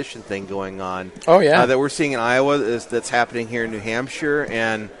anti-politician thing going on. Oh, yeah. That we're seeing in Iowa that's happening here in New Hampshire.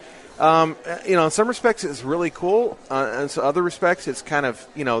 And, in some respects it's really cool. In some other respects it's kind of,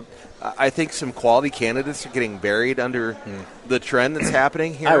 I think some quality candidates are getting buried under the trend that's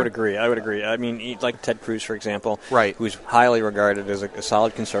happening here. I would agree. I mean, like Ted Cruz, for example, right, who's highly regarded as a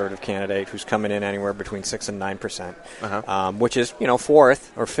solid conservative candidate, who's coming in anywhere between 6 and 9%, which is 4th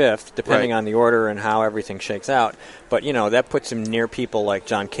or 5th, depending on the order and how everything shakes out. But that puts him near people like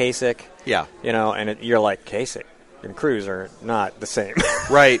John Kasich. Yeah, and you're like, Kasich and Cruz are not the same.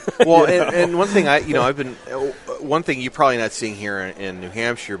 Right. Well, and one thing one thing you're probably not seeing here in New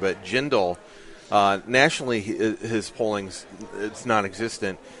Hampshire, but Jindal, nationally, his polling's it's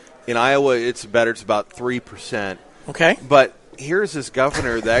non-existent. In Iowa, it's better. It's about 3%. Okay. But here's this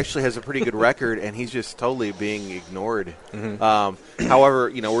governor that actually has a pretty good record, and he's just totally being ignored.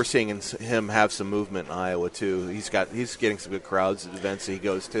 However, we're seeing him have some movement in Iowa too. He's getting some good crowds at events that he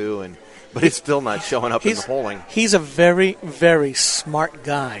goes to, but he's still not showing up in the polling. He's a very, very smart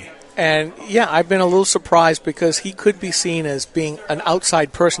guy. And, I've been a little surprised because he could be seen as being an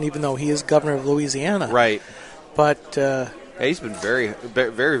outside person, even though he is governor of Louisiana. Right. But he's been very,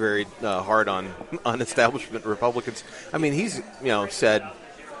 very, very hard on establishment Republicans. I mean, he's said,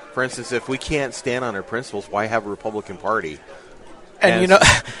 for instance, if we can't stand on our principles, why have a Republican Party? And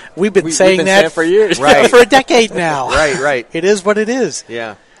we've been saying that for years, right? For a decade now. Right. It is what it is.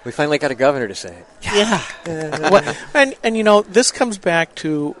 Yeah. We finally got a governor to say it. Yeah. Well, this comes back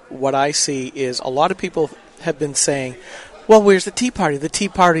to what I see is a lot of people have been saying, well, where's the Tea Party? The Tea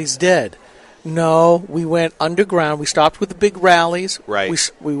Party's dead. No, we went underground. We stopped with the big rallies.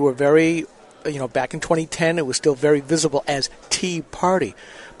 Right. We were very, back in 2010, it was still very visible as Tea Party.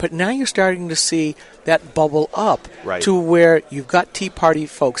 But now you're starting to see that bubble up to where you've got Tea Party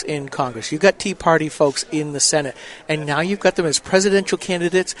folks in Congress. You've got Tea Party folks in the Senate. And now you've got them as presidential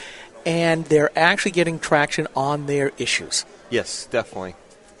candidates, and they're actually getting traction on their issues. Yes, definitely.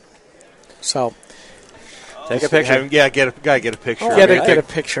 So take a picture. Gotta get a picture. Get a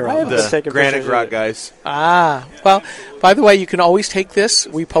picture of the Granite Rock guys. Well, by the way, you can always take this.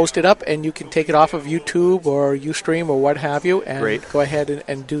 We post it up, and you can take it off of YouTube or Ustream or what have you, and go ahead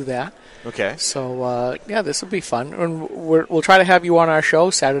and do that. Okay. So, this will be fun. And we'll try to have you on our show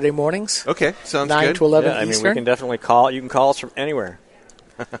Saturday mornings. Okay, sounds 9 good. to 11 Eastern. We can definitely call. You can call us from anywhere.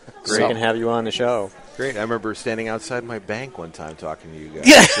 Great. We can have you on the show. Great. I remember standing outside my bank one time talking to you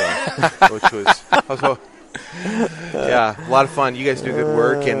guys. Which was... a lot of fun. You guys do good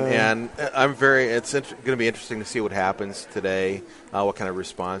work, and it's going to be interesting to see what happens today, what kind of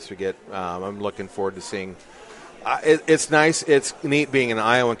response we get. I'm looking forward to seeing. It's nice. It's neat being in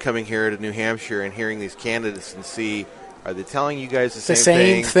Iowa and coming here to New Hampshire and hearing these candidates and see, are they telling you guys the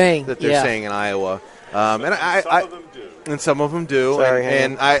same thing that they're saying in Iowa? And some of them do. And some of them do. Sorry,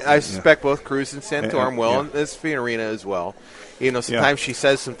 and I suspect both Cruz and Santorum will, and this Fiorina as well. Sometimes she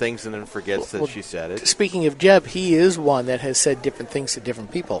says some things and then forgets that she said it. Speaking of Jeb, he is one that has said different things to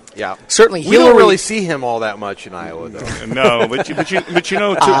different people. Yeah, certainly. We don't really see him all that much in Iowa, though. No, but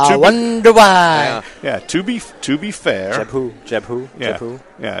I wonder why. Yeah. To be fair. Jeb who? Yeah. Jeb who?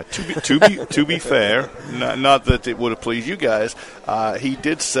 Yeah. To be fair. Not that it would have pleased you guys. He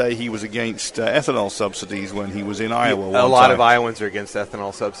did say he was against ethanol subsidies when he was in Iowa. A lot of Iowans are against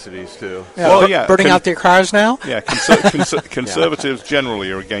ethanol subsidies too. Yeah, burning out their cars now. Yeah. Conservatives generally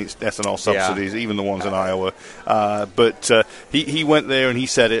are against ethanol subsidies, even the ones in Iowa. But he went there and he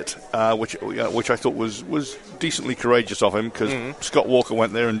said it, which I thought was decently courageous of him, because Scott Walker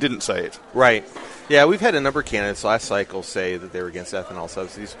went there and didn't say it. Right. Yeah, we've had a number of candidates last cycle say that they were against ethanol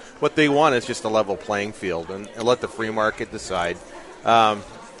subsidies. What they want is just a level playing field and let the free market decide.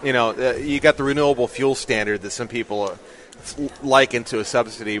 You got the renewable fuel standard that some people liken to a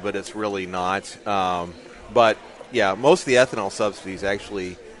subsidy, but it's really not. But yeah, most of the ethanol subsidies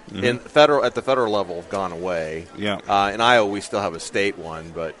actually at the federal level have gone away. Yeah. In Iowa, we still have a state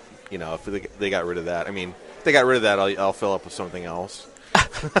one, but if they got rid of that, if they got rid of that, I'll fill up with something else.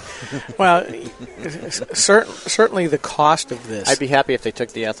 Well, certainly the cost of this. I'd be happy if they took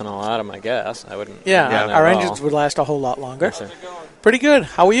the ethanol out of my gas. I wouldn't. Yeah, our engines would last a whole lot longer. Pretty good.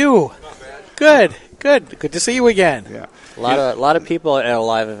 How are you? Good. Good to see you again. Yeah. A lot of people at a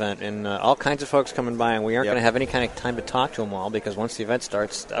live event, and all kinds of folks coming by, and we aren't going to have any kind of time to talk to them all, because once the event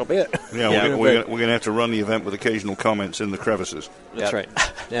starts, that'll be it. Yeah, we're going to have to run the event with occasional comments in the crevices. That's right.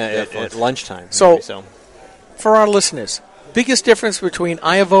 Yeah, at lunchtime. So, for our listeners, biggest difference between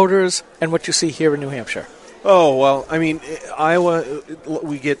Iowa voters and what you see here in New Hampshire? Oh, well, Iowa,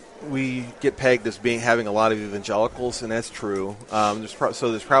 we get pegged as having a lot of evangelicals, and that's true.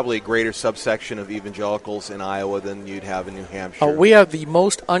 There's probably a greater subsection of evangelicals in Iowa than you'd have in New Hampshire. We are the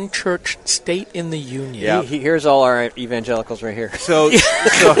most unchurched state in the union. Yeah. Here's all our evangelicals right here. So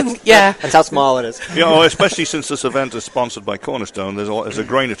yeah, that's how small it is. Especially since this event is sponsored by Cornerstone, there's a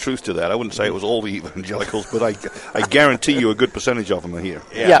grain of truth to that. I wouldn't say it was all the evangelicals, but I guarantee you a good percentage of them are here.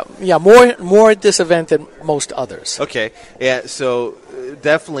 Yeah, more at this event than most others. Okay, yeah. So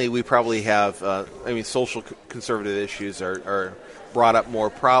definitely, we probably have. Social conservative issues are brought up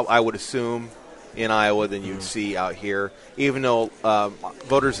more. I would assume in Iowa than you'd see out here. Even though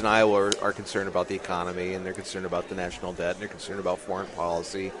voters in Iowa are concerned about the economy, and they're concerned about the national debt, and they're concerned about foreign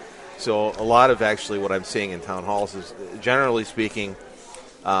policy. So a lot of actually what I'm seeing in town halls is, generally speaking,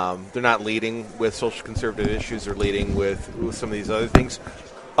 they're not leading with social conservative issues. They're leading with some of these other things.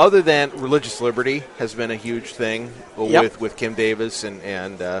 other than religious liberty has been a huge thing Yep. with Kim Davis and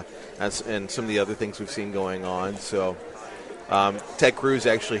some of the other things we've seen going on. So Ted Cruz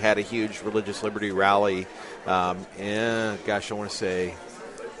actually had a huge religious liberty rally. I want to say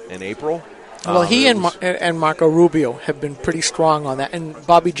in April. Well, he and Marco Rubio have been pretty strong on that, and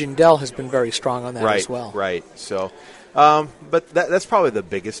Bobby Jindal has been very strong on that as well. Right. So, but that's probably the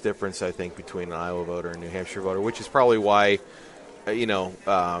biggest difference, I think, between an Iowa voter and a New Hampshire voter, which is probably why,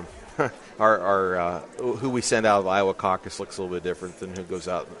 our who we send out of the Iowa caucus looks a little bit different than who goes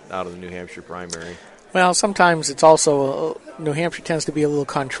out of the New Hampshire primary. Well, sometimes it's also New Hampshire tends to be a little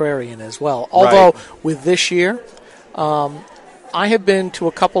contrarian as well. Although with this year, I have been to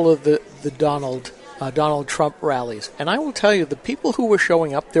a couple of the Donald Trump rallies, and I will tell you, the people who were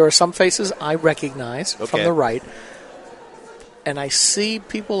showing up, there are some faces I recognize from the right, and I see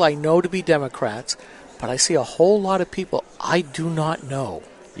people I know to be Democrats, but I see a whole lot of people I do not know.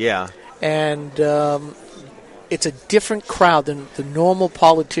 Yeah. And it's a different crowd than the normal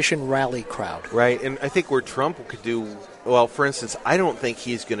politician rally crowd. Right, and I think where Trump could do, well, for instance, I don't think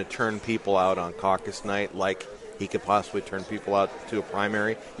he's going to turn people out on caucus night like he could possibly turn people out to a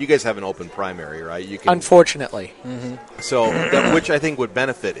primary. You guys have an open primary, right? You can, unfortunately. Mm-hmm. So, which I think would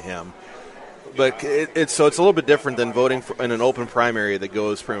benefit him. But it's a little bit different than voting in an open primary that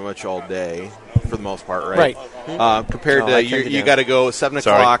goes pretty much all day, for the most part, right? Compared to you got to go 7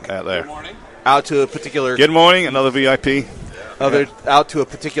 o'clock out to a particular. Good morning, another VIP. Out to a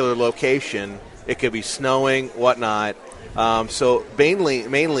particular location. It could be snowing, whatnot. So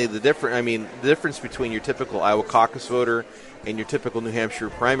mainly the difference between your typical Iowa caucus voter and your typical New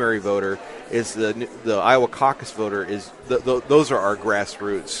Hampshire primary voter is the Iowa caucus voter is those are our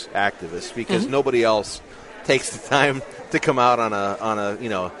grassroots activists, because nobody else takes the time to come out on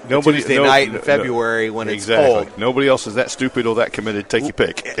a Tuesday night in February when it's cold. Nobody else is that stupid or that committed. Take your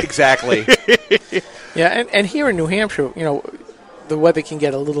pick. Exactly. Yeah, and here in New Hampshire, the weather can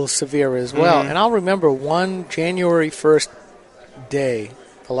get a little severe as well. Mm-hmm. And I'll remember one January 1st day,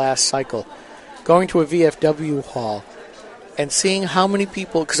 the last cycle, going to a VFW hall and seeing how many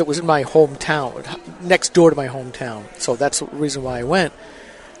people, because it was in my hometown, next door to my hometown, so that's the reason why I went,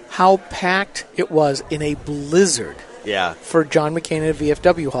 how packed it was in a blizzard for John McCain at a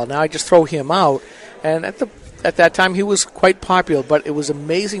VFW hall. Now I just throw him out, and at that time he was quite popular, but it was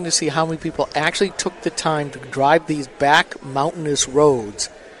amazing to see how many people actually took the time to drive these back mountainous roads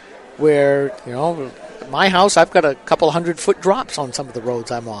where, my house, I've got a couple 100-foot drops on some of the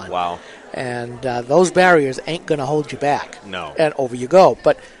roads I'm on. Wow. And those barriers ain't going to hold you back. No. And over you go.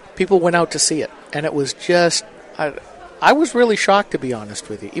 But people went out to see it. And it was just, I was really shocked, to be honest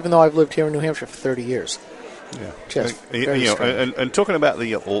with you, even though I've lived here in New Hampshire for 30 years. Yeah. Just and talking about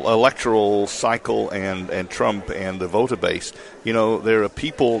the electoral cycle and Trump and the voter base, there are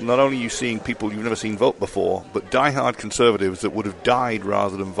people, not only are you seeing people you've never seen vote before, but diehard conservatives that would have died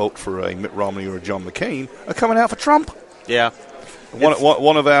rather than vote for a Mitt Romney or a John McCain are coming out for Trump. Yeah.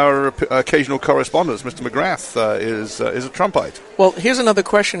 One of our occasional correspondents, Mr. McGrath, is a Trumpite. Well, here's another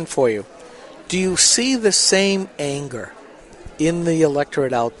question for you. Do you see the same anger in the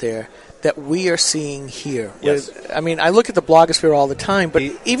electorate out there that we are seeing here? Yes. I look at the blogosphere all the time, but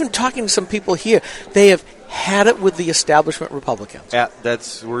even talking to some people here, they have had it with the establishment Republicans. Yeah,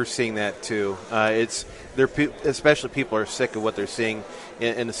 we're seeing that too. Especially people are sick of what they're seeing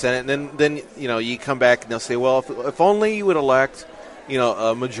in the Senate. And then you come back and they'll say, well, if only you would elect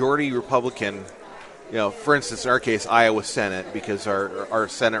a majority Republican. For instance, in our case, Iowa Senate, because our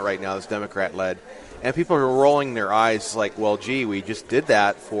Senate right now is Democrat led, and people are rolling their eyes like, well, gee, we just did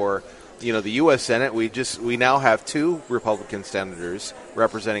that for. The U.S. Senate, we now have 2 Republican senators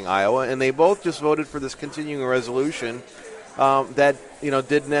representing Iowa, and they both just voted for this continuing resolution that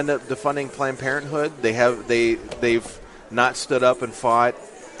didn't end up defunding Planned Parenthood. They've not stood up and fought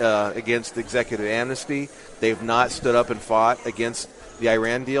against executive amnesty. They've not stood up and fought against the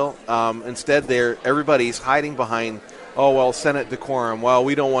Iran deal. Instead, everybody's hiding behind. Oh, well, Senate decorum. Well,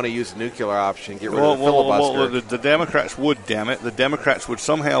 we don't want to use the nuclear option. Get rid of the filibuster. Well, the Democrats would, damn it. The Democrats would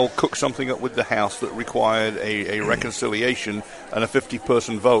somehow cook something up with the House that required a reconciliation and a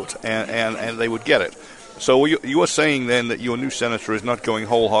 50-person vote, and they would get it. So you are saying, then, that your new senator is not going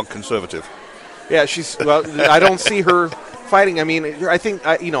whole hog conservative? Yeah, I don't see her fighting. I think,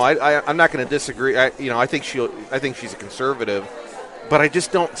 I'm not going to disagree. I think she's a conservative, but I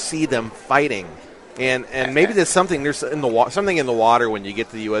just don't see them fighting. And maybe there's something in the water when you get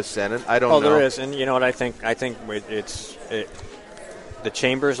to the U.S. Senate. I don't know. Oh, there is, and you know what I think? I think the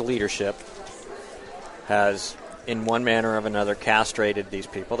chamber's leadership has, in one manner or another, castrated these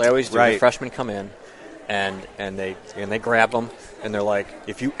people. They always do. Right. The freshmen come in, and they grab them, and they're like,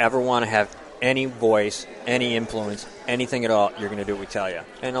 if you ever want to have any voice, any influence, anything at all, you're going to do what we tell you.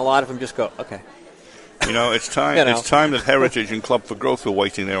 And a lot of them just go, okay. It's time. It's time that Heritage and Club for Growth were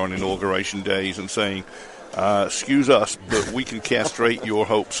waiting there on inauguration days and saying, excuse us, but we can castrate your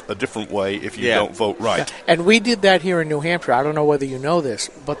hopes a different way if you don't vote right. Yeah. And we did that here in New Hampshire. I don't know whether you know this,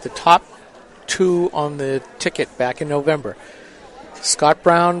 but the top 2 on the ticket back in November, Scott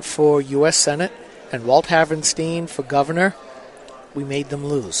Brown for U.S. Senate and Walt Havenstein for governor, we made them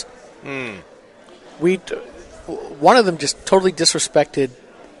lose. One of them just totally disrespected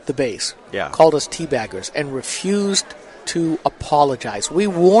the base, called us teabaggers, and refused to apologize. We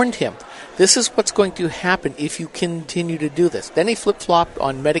warned him, this is what's going to happen if you continue to do this. Then he flip-flopped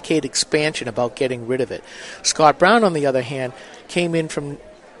on Medicaid expansion about getting rid of it. Scott Brown, on the other hand, came in from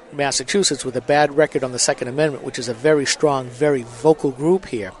Massachusetts with a bad record on the Second Amendment, which is a very strong, very vocal group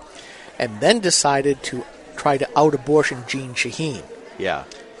here, and then decided to try to out-abortion Jeanne Shaheen.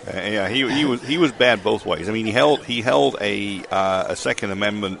 He was bad both ways. I mean, he held a Second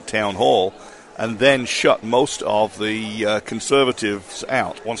Amendment town hall, and then shut most of the conservatives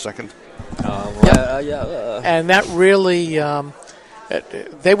out. 1 second. And that really,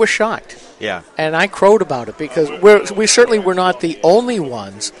 they were shocked. Yeah. And I crowed about it because we certainly were not the only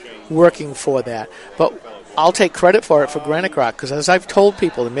ones working for that. But I'll take credit for it for Granite Rock, because as I've told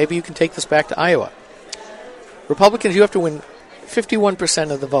people, and maybe you can take this back to Iowa, Republicans, you have to win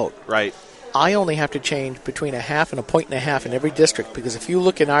 51% of the vote. Right. I only have to change between 0.5 and a 1.5 in every district, because if you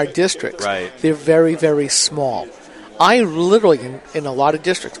look in our districts, they're very, very small. I literally, in a lot of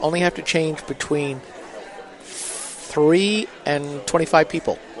districts, only have to change between 3 and 25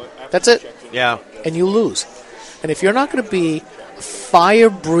 people. That's it. Yeah. And you lose. And if you're not going to be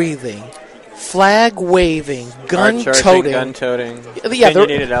fire-breathing, flag-waving, gun-toting... Gun-toting.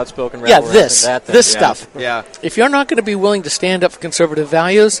 Opinionated, outspoken rebel. Yeah, this stuff. Yeah. If you're not going to be willing to stand up for conservative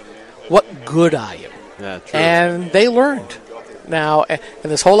values, what good are you? Yeah, true. And they learned. Now, and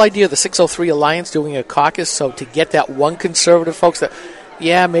this whole idea of the 603 Alliance doing a caucus, so to get that one conservative folks that,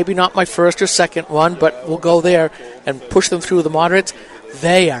 maybe not my first or second one, but we'll go there and push them through the moderates,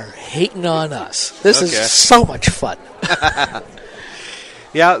 they are hating on us. This is so much fun.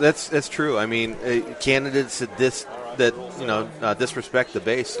 Yeah, that's true. I mean, candidates that disrespect the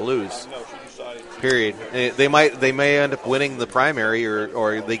base lose. Period. They may end up winning the primary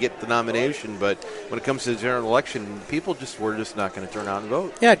or they get the nomination, but when it comes to the general election, we're just not going to turn out and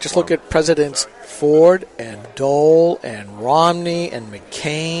vote. Yeah, just look at Presidents Ford and Dole and Romney and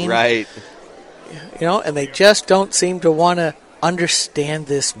McCain. Right. And they just don't seem to want to understand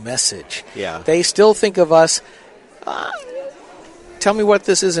this message. Yeah. They still think of us, tell me what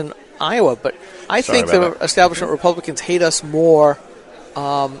this is in Iowa, but I think the establishment Republicans hate us more,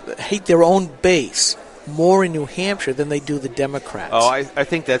 hate their own base more in New Hampshire than they do the Democrats. Oh, I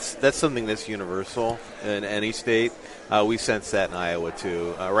think that's something that's universal in any state. We sense that in Iowa,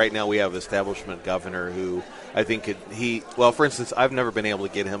 too. Right now we have an establishment governor who I think for instance, I've never been able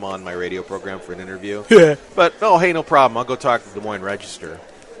to get him on my radio program for an interview. Yeah. But, hey, no problem. I'll go talk to the Des Moines Register.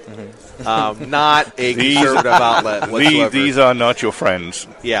 Mm-hmm. Not a conservative outlet whatsoever. These are not your friends.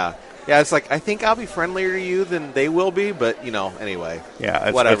 Yeah. Yeah, it's like, I think I'll be friendlier to you than they will be, but, anyway.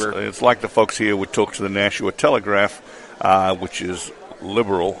 Yeah, whatever. It's like the folks here would talk to the Nashua Telegraph, which is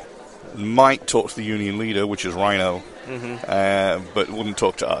liberal, might talk to the union leader, which is Rhino, but wouldn't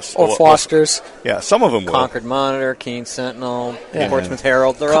talk to us. Or Foster's. Some of them will. Concord Monitor, Keene Sentinel, Portsmouth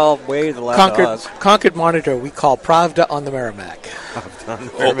Herald, they're all way to the left of us. Concord Monitor we call Pravda on the Merrimack.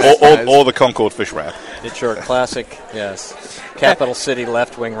 Or the Concord Fish Wrap. It's your classic, capital city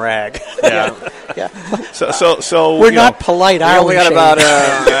left-wing rag. Yeah. So we're not polite. We only got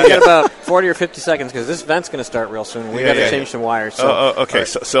about 40 or 50 seconds because this event's going to start real soon. We got to change some wires. Okay.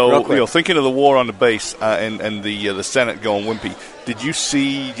 So thinking of the war on the base and the Senate going wimpy. Did you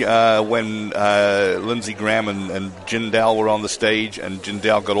see when Lindsey Graham and Jindal were on the stage and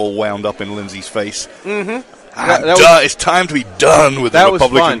Jindal got all wound up in Lindsey's face? Mm-hmm. It's time to be done with the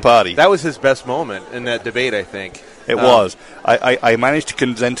Republican Party. That was his best moment in that debate, I think. It was. I managed to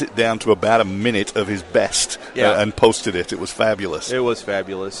condense it down to about a minute of his best and posted it. It was fabulous. It was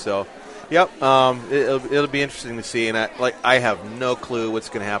fabulous. So, it'll be interesting to see. And I have no clue what's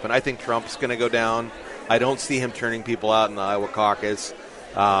going to happen. I think Trump's going to go down. I don't see him turning people out in the Iowa caucus.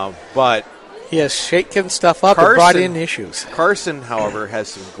 But he has shaken stuff up and brought in issues. Carson, however, has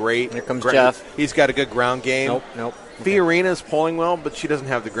some great. Here comes Jeff. He's got a good ground game. Nope. Fiorina's polling well, but she doesn't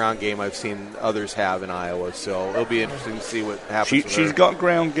have the ground game I've seen others have in Iowa. So it'll be interesting to see what happens. She's got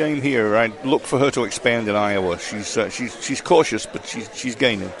ground game here. Right? Look for her to expand in Iowa. She's cautious, but she's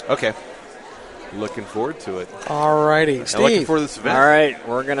gaining. Okay. Looking forward to it. All righty, Steve. Looking forward to this event. All right,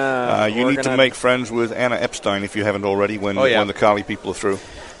 we're gonna. You need to make friends with Anna Epstein if you haven't already when the Carly people are through.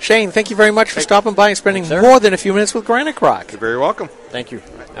 Shane, thank you very much for stopping by and spending more than a few minutes with Granite Rock. You're very welcome. Thank you.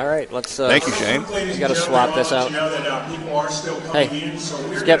 All right, let's. Thank you, Shane. We got to swap this out. Hey,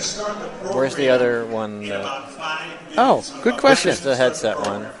 Skip, where's the other one? Oh, good question. This is the headset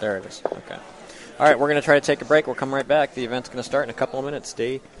one. There it is. Okay. All right, we're going to try to take a break. We'll come right back. The event's going to start in a couple of minutes.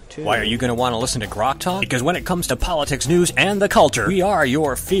 Stay tuned. Why are you going to want to listen to Grok Talk? Because when it comes to politics, news, and the culture, we are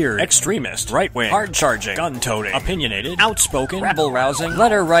your feared extremist, right-wing, hard-charging, gun-toting, opinionated, outspoken, rabble-rousing,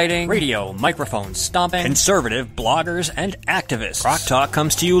 letter-writing, radio, microphone stomping, conservative bloggers, and activists. Grok Talk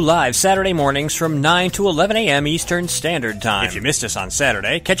comes to you live Saturday mornings from 9 to 11 a.m. Eastern Standard Time. If you missed us on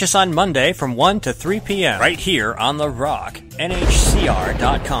Saturday, catch us on Monday from 1 to 3 p.m. right here on The Rock,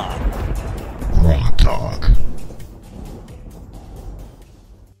 nhcr.com. Rock Talk.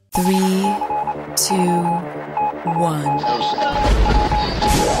 3, 2, 1.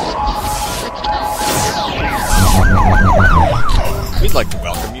 We'd like to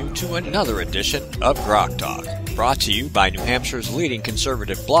welcome you to another edition of Grok Talk, brought to you by New Hampshire's leading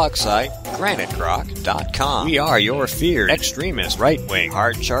conservative blog site, GraniteGrok.com. We are your feared extremist, right-wing,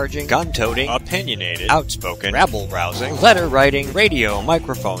 hard-charging, gun-toting, opinionated, outspoken, rabble-rousing, letter-writing, radio,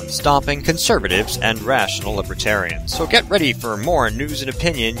 microphone stomping, conservatives, and rational libertarians. So get ready for more news and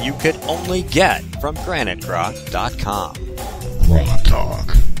opinion you could only get from GraniteGrok.com. Rock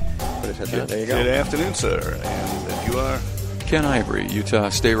Talk. There you go. Good afternoon, sir. And you are? Ken Ivory, Utah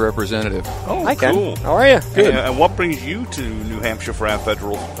State Representative. Oh, Hi, Ken. cool. How are you? Good. And what brings you to New Hampshire for our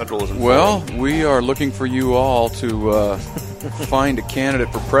federalism? Well, we are looking for you all to find a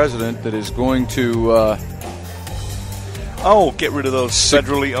candidate for president that is going to get rid of those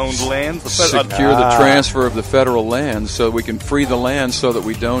federally owned lands. Secure the transfer of the federal lands so we can free the land so that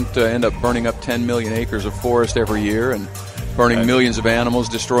we don't end up burning up 10 million acres of forest every year and burning millions of animals,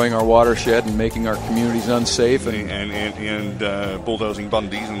 destroying our watershed, and making our communities unsafe, and bulldozing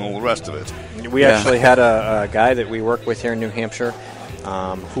Bundys and all the rest of it. We actually had a guy that we work with here in New Hampshire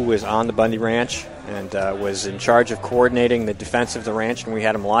who was on the Bundy Ranch and was in charge of coordinating the defense of the ranch, and we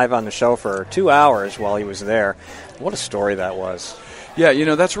had him live on the show for 2 hours while he was there. What a story that was.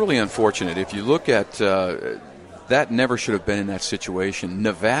 Yeah, that's really unfortunate. If you look at that never should have been in that situation.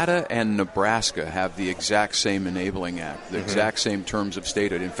 Nevada and Nebraska have the exact same Enabling Act, the exact same terms of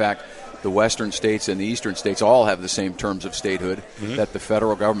statehood. In fact, the western states and the eastern states all have the same terms of statehood, that the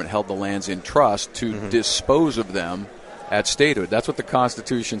federal government held the lands in trust to dispose of them at statehood. That's what the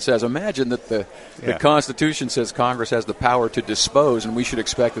Constitution says. Imagine that the Constitution says Congress has the power to dispose, and we should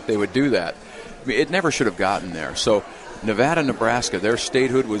expect that they would do that. I mean, it never should have gotten there. So Nevada and Nebraska, their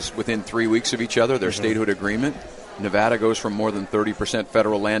statehood was within 3 weeks of each other, their statehood agreement. Nevada goes from more than 30%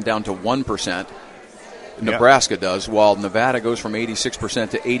 federal land down to 1%. Nebraska does, while Nevada goes from 86%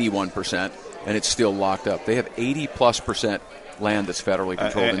 to 81%, and it's still locked up. They have 80+% land that's federally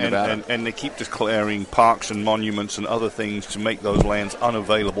controlled in Nevada. And they keep declaring parks and monuments and other things to make those lands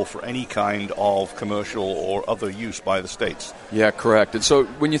unavailable for any kind of commercial or other use by the states. Yeah, correct. And so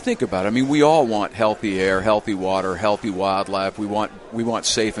when you think about it, I mean, we all want healthy air, healthy water, healthy wildlife. We want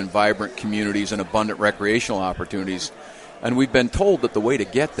safe and vibrant communities and abundant recreational opportunities. And we've been told that the way to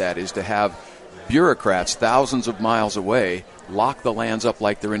get that is to have bureaucrats thousands of miles away lock the lands up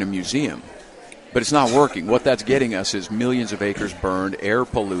like they're in a museum. But it's not working. What that's getting us is millions of acres burned, air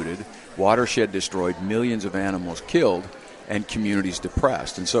polluted, watershed destroyed, millions of animals killed, and communities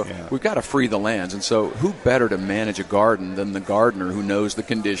depressed. And so we've got to free the lands. And so who better to manage a garden than the gardener who knows the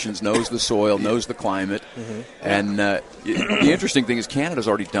conditions, knows the soil, knows the climate. And the interesting thing is Canada's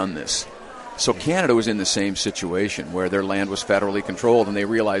already done this. So Canada was in the same situation where their land was federally controlled, and they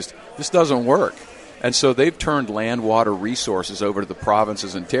realized this doesn't work. And so they've turned land, water, resources over to the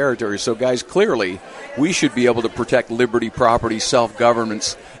provinces and territories. So, guys, clearly we should be able to protect liberty, property,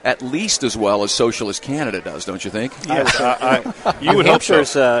 self-governance at least as well as Socialist Canada does, don't you think? You would hope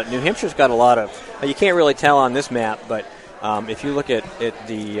so. New Hampshire's got a lot of you can't really tell on this map, but if you look at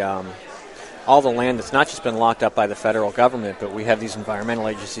the all the land that's not just been locked up by the federal government, but we have these environmental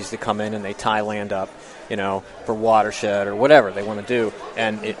agencies that come in and they tie land up, for watershed or whatever they want to do.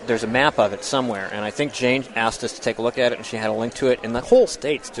 And there's a map of it somewhere. And I think Jane asked us to take a look at it, and she had a link to it. And the whole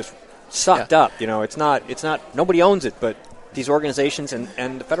state's just sucked up. It's not. Nobody owns it, but these organizations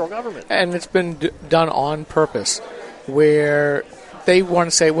and the federal government. And it's been done on purpose, where they want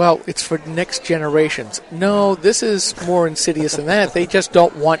to say, well, it's for next generations. No, this is more insidious than that. They just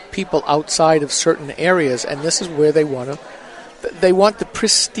don't want people outside of certain areas, and this is where they want to. They want the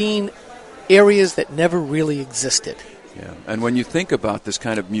pristine areas that never really existed. Yeah, and when you think about this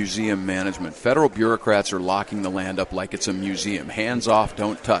kind of museum management, federal bureaucrats are locking the land up like it's a museum. Hands off,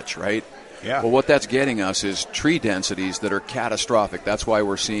 don't touch, right? Yeah. Well, what that's getting us is tree densities that are catastrophic. That's why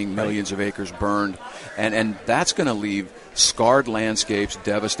we're seeing millions of acres burned, and that's going to leave scarred landscapes,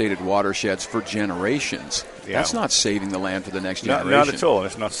 devastated watersheds for generations. Yeah. That's not saving the land for the next generation. Not at all.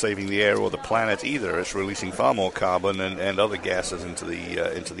 It's not saving the air or the planet either. It's releasing far more carbon and other gases into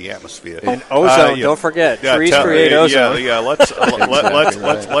the atmosphere. And ozone, don't forget. Trees create ozone.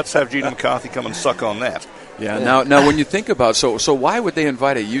 Let's have Gina McCarthy come and suck on that. Yeah. Now, when you think about so why would they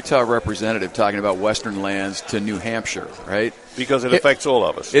invite a Utah representative talking about Western lands to New Hampshire, right? Because it affects all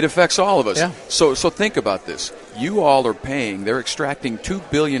of us. It affects all of us. Yeah. So think about this. You all are paying. They're extracting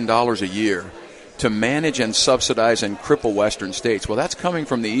 $2 billion a year to manage and subsidize and cripple Western states. Well, that's coming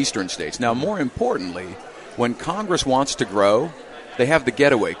from the eastern states. Now, more importantly, when Congress wants to grow, they have the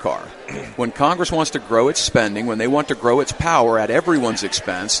getaway car. When Congress wants to grow its spending, when they want to grow its power at everyone's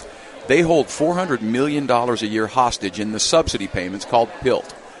expense, they hold $400 million a year hostage in the subsidy payments called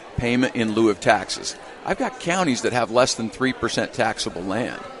PILT, payment in lieu of taxes. I've got counties that have less than 3% taxable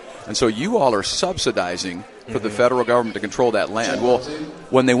land. And so you all are subsidizing for the federal government to control that land. Well,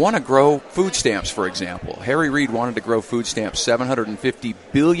 when they want to grow food stamps, for example, Harry Reid wanted to grow food stamps $750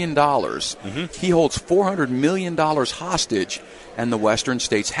 billion. He holds $400 million hostage, and the western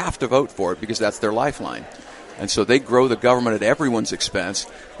states have to vote for it because that's their lifeline. And so they grow the government at everyone's expense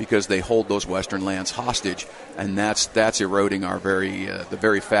because they hold those western lands hostage, and that's eroding our the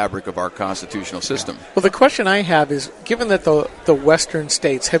very fabric of our constitutional system. Well, the question I have is, given that the western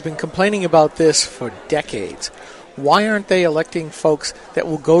states have been complaining about this for decades, why aren't they electing folks that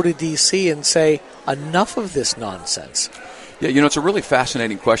will go to D.C. and say, enough of this nonsense? Yeah, it's a really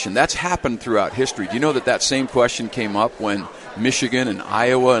fascinating question. That's happened throughout history. Do you know that same question came up when Michigan and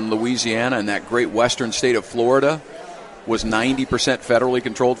Iowa and Louisiana and that great western state of Florida was 90% federally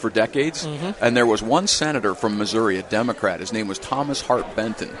controlled for decades? And there was one senator from Missouri, a Democrat. His name was Thomas Hart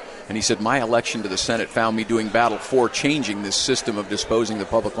Benton. And he said, my election to the Senate found me doing battle for changing this system of disposing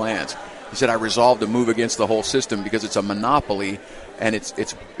of public lands. He said, I resolved to move against the whole system because it's a monopoly, and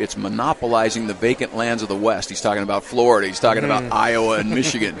it's monopolizing the vacant lands of the West. He's talking about Florida. He's talking about Iowa and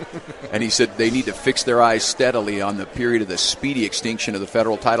Michigan. And he said they need to fix their eyes steadily on the period of the speedy extinction of the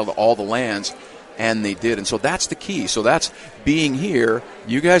federal title to all the lands. And they did. And so that's the key. So that's being here.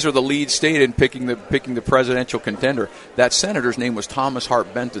 You guys are the lead state in picking the presidential contender. That senator's name was Thomas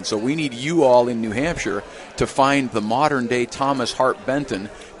Hart Benton. So we need you all in New Hampshire to find the modern-day Thomas Hart Benton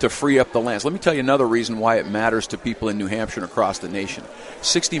to free up the lands. Let me tell you another reason why it matters to people in New Hampshire and across the nation.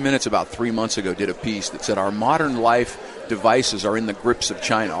 60 Minutes about 3 months ago did a piece that said our modern life devices are in the grips of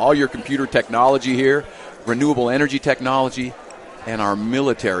China. All your computer technology here, renewable energy technology, and our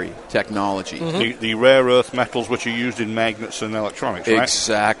military technology. The rare earth metals which are used in magnets and electronics, right?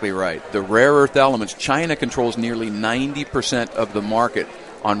 Exactly right. The rare earth elements. China controls nearly 90% of the market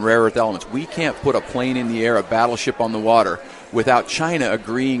on rare earth elements. We can't put a plane in the air, a battleship on the water, without China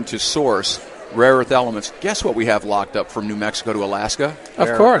agreeing to source rare earth elements. Guess what we have locked up from New Mexico to Alaska?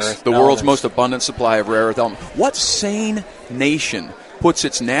 Of course. The world's most abundant supply of rare earth elements. What sane nation puts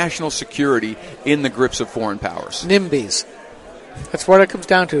its national security in the grips of foreign powers? NIMBYs. That's what it comes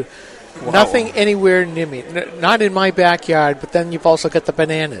down to. Wow. Nothing anywhere near me. Not in my backyard, but then you've also got the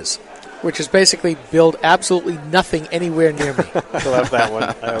bananas, which is basically build absolutely nothing anywhere near me. I love that one.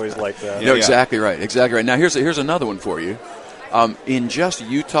 I always like that. Exactly right. Exactly right. Now, here's another one for you. In just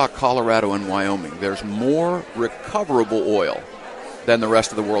Utah, Colorado, and Wyoming, there's more recoverable oil than the rest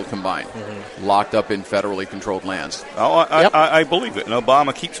of the world combined, locked up in federally controlled lands. I believe it. And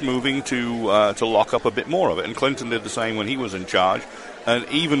Obama keeps moving to lock up a bit more of it. And Clinton did the same when he was in charge. And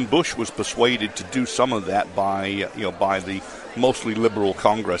even Bush was persuaded to do some of that by the mostly liberal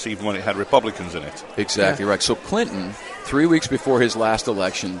Congress, even when it had Republicans in it. Exactly right. So Clinton, 3 weeks before his last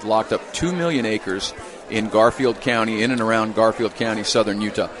election, locked up 2 million acres in Garfield County, in and around Garfield County, southern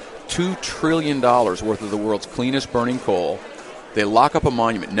Utah. $2 trillion worth of the world's cleanest burning coal. They lock up a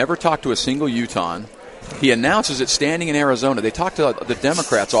monument, never talk to a single Utahn. He announces it standing in Arizona. They talk to the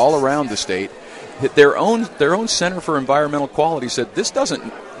Democrats all around the state. Their own Center for Environmental Quality said this doesn't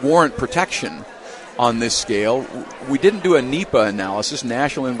warrant protection on this scale. We didn't do a NEPA analysis,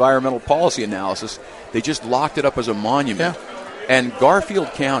 National Environmental Policy analysis. They just locked it up as a monument. Yeah. And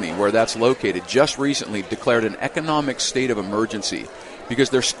Garfield County, where that's located, just recently declared an economic state of emergency because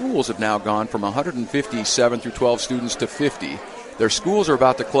their schools have now gone from 150 7 through 12 students to 50. Their schools are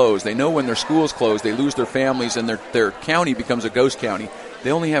about to close. They know when their schools close, they lose their families, and their county becomes a ghost county.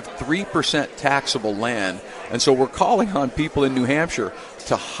 They only have 3% taxable land. And so we're calling on people in New Hampshire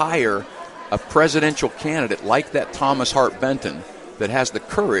to hire a presidential candidate like that Thomas Hart Benton that has the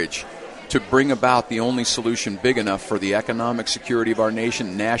courage to bring about the only solution big enough for the economic security of our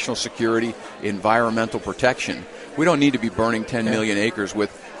nation, national security, environmental protection. We don't need to be burning 10 million acres with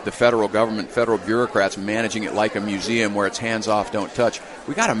the federal government, federal bureaucrats managing it like a museum where it's hands off, don't touch.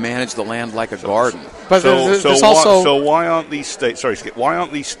 We got to manage the land like a garden. But so why aren't these states? Why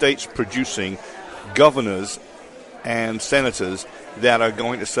aren't these states producing governors and senators that are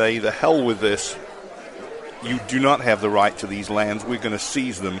going to say, "The hell with this. You do not have the right to these lands. We're going to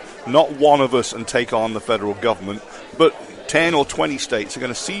seize them." Not one of us and take on the federal government, but 10 or 20 states are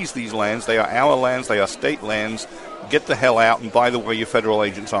going to seize these lands. They are our lands. They are state lands. Get the hell out, and by the way, your federal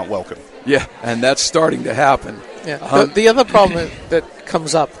agents aren't welcome. Yeah, and that's starting to happen. Yeah. The other problem that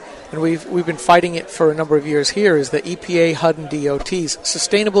comes up, and we've been fighting it for a number of years here, is the EPA, HUD, and DOT's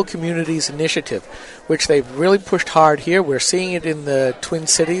Sustainable Communities Initiative, which they've really pushed hard here. We're seeing it in the Twin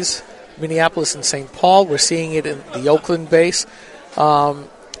Cities, Minneapolis and St. Paul. We're seeing it in the Oakland base,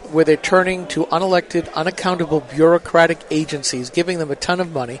 where they're turning to unelected, unaccountable bureaucratic agencies, giving them a ton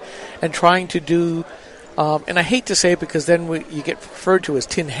of money, and trying to do, and I hate to say it because then you get referred to as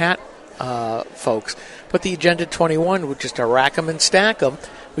tin hat folks, but the Agenda 21, which is to rack them and stack them.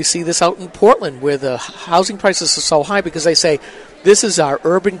 We see this out in Portland where the housing prices are so high because they say, this is our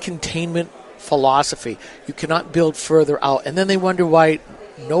urban containment philosophy. You cannot build further out. And then they wonder why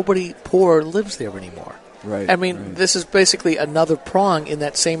nobody poor lives there anymore. Right. I mean, This is basically another prong in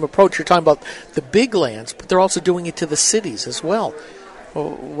that same approach. You're talking about the big lands, but they're also doing it to the cities as well.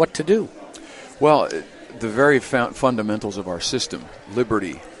 What to do? Well, the very fundamentals of our system,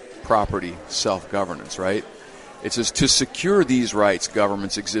 liberty, property, self-governance, right? It says, to secure these rights,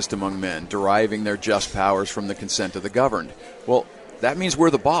 governments exist among men, deriving their just powers from the consent of the governed. Well, that means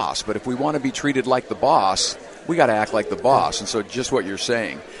we're the boss, but if we want to be treated like the boss, we got to act like the boss. And so just what you're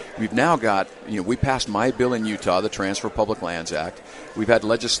saying, we've now got, we passed my bill in Utah, the Transfer of Public Lands Act. We've had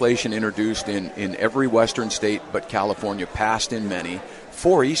legislation introduced in every western state but California, passed in many.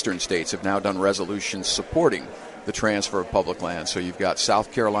 4 eastern states have now done resolutions supporting the transfer of public land. So you've got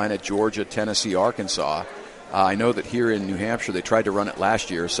South Carolina, Georgia, Tennessee, Arkansas. I know that here in New Hampshire they tried to run it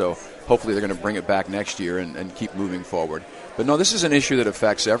last year, so hopefully they're going to bring it back next year and keep moving forward. But no, this is an issue that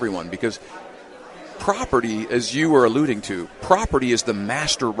affects everyone because property, as you were alluding to, property is the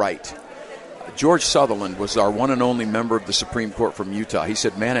master right. George Sutherland was our one and only member of the Supreme Court from Utah. He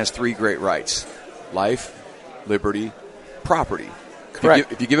said man has 3 great rights: life, liberty, property.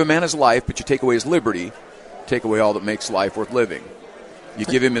 Correct. If you give a man his life, but you take away his liberty, take away all that makes life worth living. You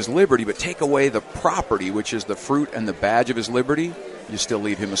give him his liberty, but take away the property, which is the fruit and the badge of his liberty, you still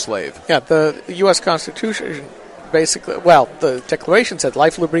leave him a slave. Yeah, the U.S. Constitution basically, the Declaration said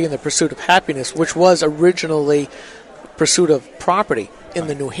life, liberty, and the pursuit of happiness, which was originally pursuit of property. In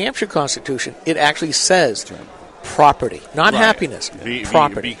the New Hampshire Constitution, it actually says property, not happiness,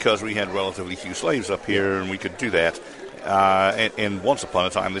 property. Because we had relatively few slaves up here, and we could do that. And once upon a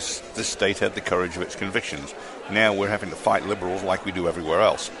time, this state had the courage of its convictions. Now we're having to fight liberals like we do everywhere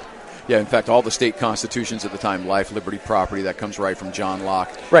else. Yeah, in fact, all the state constitutions at the time, life, liberty, property, that comes right from John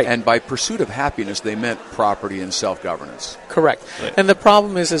Locke. Right. And by pursuit of happiness, they meant property and self-governance. Correct. Right. And the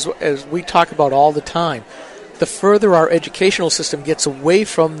problem is, as we talk about all the time, the further our educational system gets away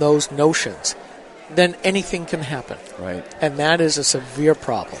from those notions, then anything can happen. Right. And that is a severe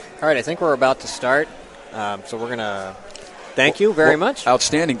problem. All right, I think we're about to start, so we're going to thank you very much.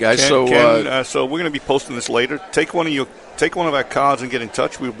 Outstanding, guys. So we're going to be posting this later. Take one of our cards and get in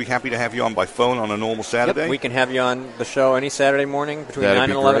touch. We'll be happy to have you on by phone on a normal Saturday. Yep, we can have you on the show any Saturday morning between That'd 9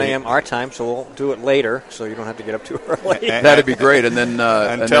 be and 11 great. a.m. our time, so we'll do it later so you don't have to get up too early. That'd be great. And then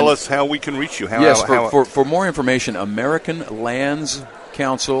tell us how we can reach you. For more information,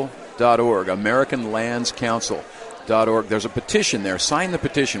 AmericanLandsCouncil.org. AmericanLandsCouncil.org. There's a petition there. Sign the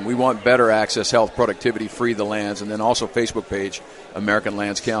petition. We want better access, health, productivity, free the lands, and then also Facebook page, American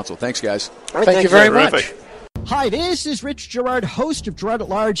Lands Council. Thanks, guys. Right, thank you very much. Hi, this is Rich Gerard, host of Gerard at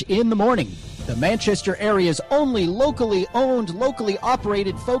Large in the Morning, the Manchester area's only locally owned, locally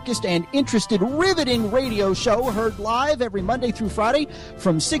operated, focused, and interested riveting radio show, heard live every Monday through Friday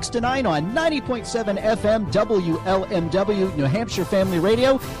from 6 to 9 on 90.7 FM WLMW New Hampshire Family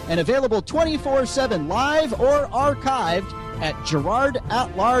Radio, and available 24/7 live or archived at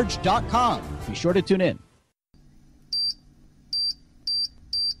GerardAtLarge.com. Be sure to tune in.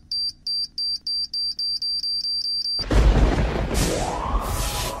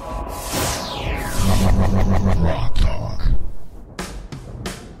 Rock Talk.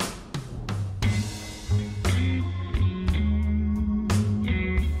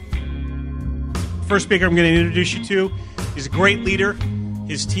 First speaker I'm going to introduce you to, he's a great leader.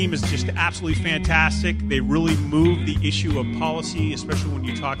 His team is just absolutely fantastic. They really move the issue of policy, especially when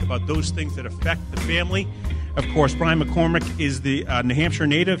you talk about those things that affect the family. Of course, Brian McCormick is the New Hampshire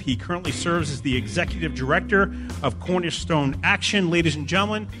native. He currently serves as the executive director of Cornerstone Action. Ladies and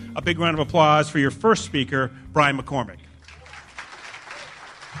gentlemen, a big round of applause for your first speaker, Brian McCormick.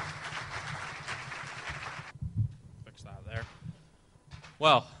 Fix that there.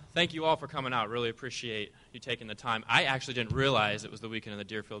 Well, thank you all for coming out. Really appreciate you taking the time. I actually didn't realize it was the weekend of the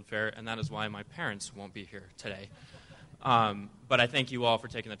Deerfield Fair, and that is why my parents won't be here today. But I thank you all for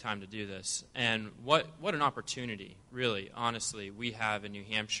taking the time to do this. And what an opportunity, really, honestly, we have in New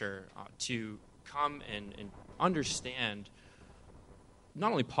Hampshire to come and understand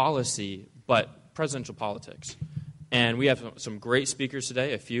not only policy, but presidential politics. And we have some great speakers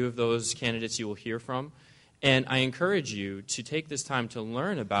today, a few of those candidates you will hear from. And I encourage you to take this time to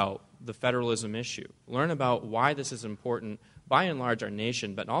learn about the federalism issue, learn about why this is important, by and large, our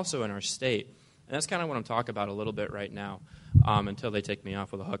nation, but also in our state. And that's kind of what I'm talking about a little bit right now until they take me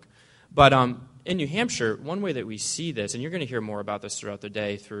off with a hook. But in New Hampshire, one way that we see this, and you're going to hear more about this throughout the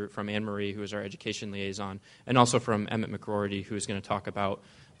day from Anne Marie, who is our education liaison, and also from Emmett McGroarty, who is going to talk about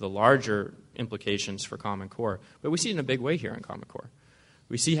the larger implications for Common Core. But we see it in a big way here in Common Core.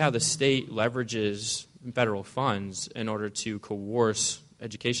 We see how the state leverages federal funds in order to coerce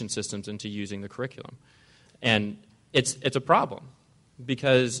education systems into using the curriculum. And it's a problem.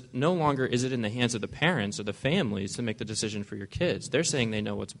 Because no longer is it in the hands of the parents or the families to make the decision for your kids. They're saying they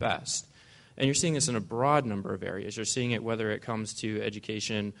know what's best. And you're seeing this in a broad number of areas. You're seeing it whether it comes to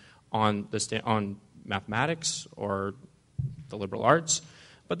education on mathematics or the liberal arts,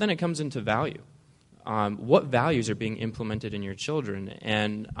 but then it comes into value. What values are being implemented in your children?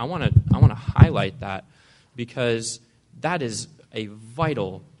 And I want to highlight that because that is a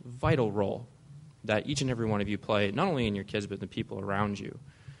vital, vital role that each and every one of you play, not only in your kids, but the people around you.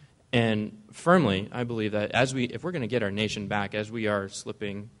 And firmly, I believe that if we're going to get our nation back, as we are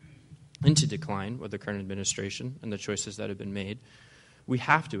slipping into decline with the current administration and the choices that have been made, we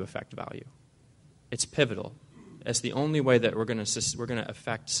have to affect value. It's pivotal. It's the only way that we're going to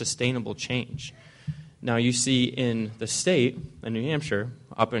affect sustainable change. Now, you see in the state, in New Hampshire,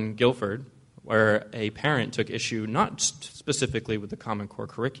 up in Guilford, where a parent took issue not specifically with the Common Core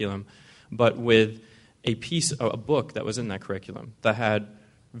curriculum, but with a book that was in that curriculum that had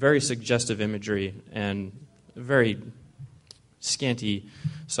very suggestive imagery and very scanty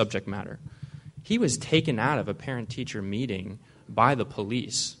subject matter. He was taken out of a parent-teacher meeting by the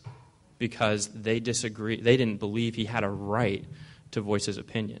police because they disagreed. They didn't believe he had a right to voice his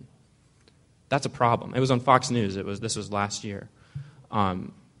opinion. That's a problem. It was on Fox News. This was last year.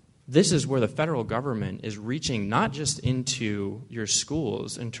 This is where the federal government is reaching not just into your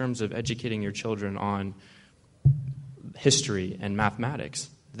schools in terms of educating your children on history and mathematics.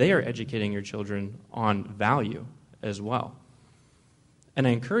 They are educating your children on value as well. And I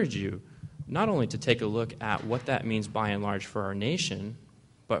encourage you not only to take a look at what that means by and large for our nation,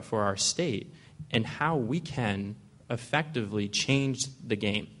 but for our state, and how we can effectively change the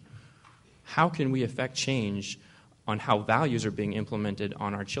game. How can we affect change on how values are being implemented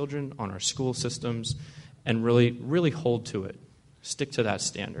on our children, on our school systems, and really, really hold to it. Stick to that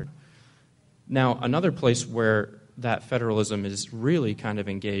standard. Now, another place where that federalism is really kind of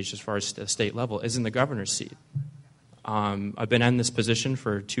engaged as far as the state level is in the governor's seat. I've been in this position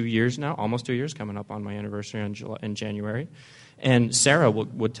for 2 years now, almost 2 years, coming up on my anniversary in January. And Sarah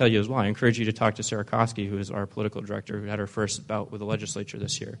would tell you as well. I encourage you to talk to Sarah Koski, who is our political director, who had her first bout with the legislature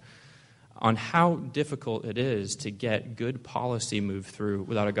this year, on how difficult it is to get good policy moved through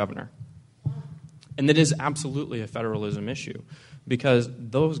without a governor. And it is absolutely a federalism issue because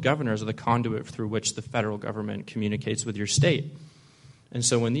those governors are the conduit through which the federal government communicates with your state. And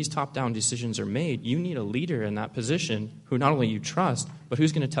so when these top-down decisions are made, you need a leader in that position who not only you trust, but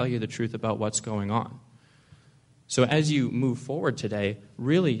who's going to tell you the truth about what's going on. So as you move forward today,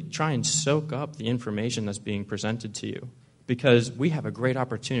 really try and soak up the information that's being presented to you. Because we have a great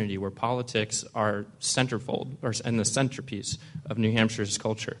opportunity where politics are centerfold, and the centerpiece of New Hampshire's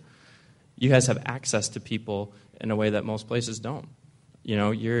culture. You guys have access to people in a way that most places don't. You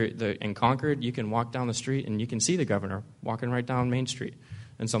know, in Concord, you can walk down the street and you can see the governor walking right down Main Street.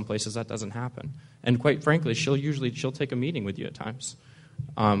 In some places, that doesn't happen. And quite frankly, she'll take a meeting with you at times.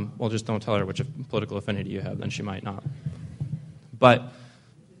 Well, just don't tell her which political affinity you have, then she might not. But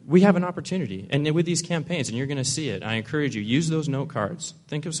we have an opportunity, and with these campaigns, and you're going to see it, I encourage you, use those note cards.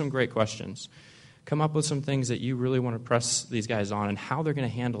 Think of some great questions. Come up with some things that you really want to press these guys on and how they're going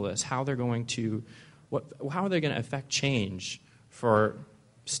to handle this, how are they going to affect change for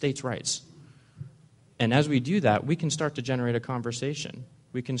states' rights. And as we do that, we can start to generate a conversation.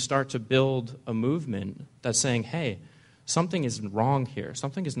 We can start to build a movement that's saying, hey, something is wrong here.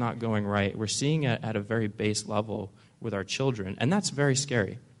 Something is not going right. We're seeing it at a very base level with our children, and that's very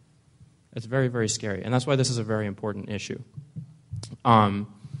scary. It's very, very scary, and that's why this is a very important issue.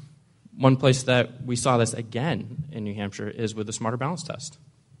 One place that we saw this again in New Hampshire is with the Smarter Balance test.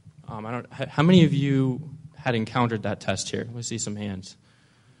 How many of you had encountered that test here? Let me see some hands.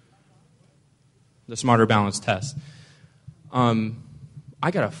 The Smarter Balance test. I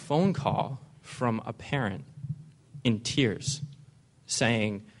got a phone call from a parent in tears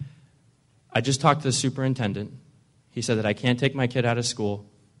saying, I just talked to the superintendent. He said that I can't take my kid out of school.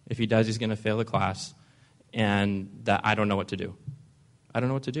 If he does, he's going to fail the class, and that I don't know what to do. I don't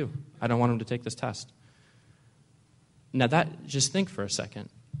know what to do. I don't want him to take this test. Now, just think for a second.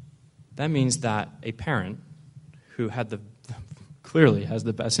 That means that a parent who clearly has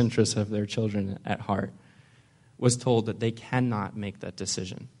the best interests of their children at heart was told that they cannot make that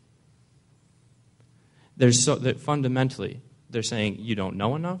decision. That fundamentally, they're saying, you don't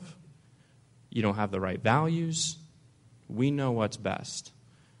know enough, you don't have the right values, we know what's best,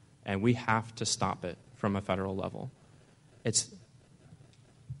 and we have to stop it from a federal level. It's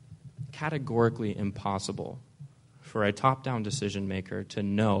categorically impossible for a top-down decision maker to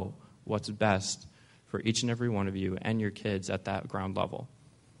know what's best for each and every one of you and your kids at that ground level.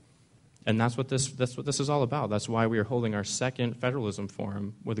 And that's what this is all about. That's why we are holding our second Federalism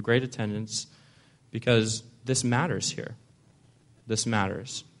Forum with a great attendance, because this matters here. This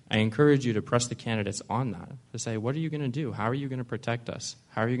matters. I encourage you to press the candidates on that, to say, what are you going to do? How are you going to protect us?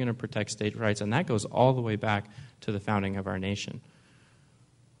 How are you going to protect state rights? And that goes all the way back to the founding of our nation.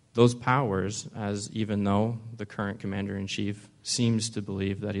 Those powers, as even though the current commander-in-chief seems to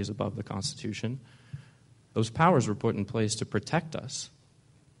believe that he's above the Constitution, those powers were put in place to protect us.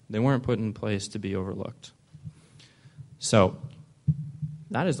 They weren't put in place to be overlooked. So,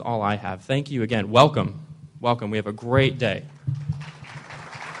 that is all I have. Thank you again. Welcome. Welcome. We have a great day.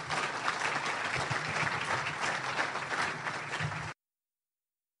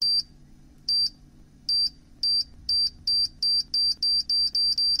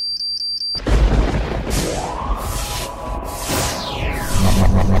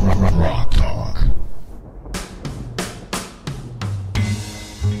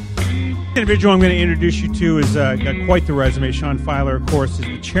 The individual I'm going to introduce you to has got quite the resume. Sean Filer, of course, is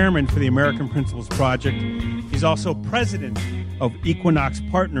the chairman for the American Principles Project. He's also president of Equinox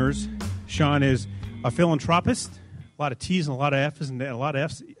Partners. Sean is a philanthropist, a lot of T's and a lot of F's and a lot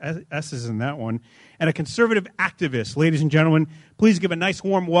of S's in that one, and a conservative activist. Ladies and gentlemen, please give a nice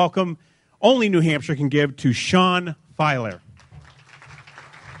warm welcome, only New Hampshire can give, to Sean Filer.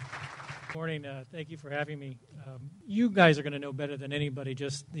 Good morning. Thank you for having me. You guys are going to know better than anybody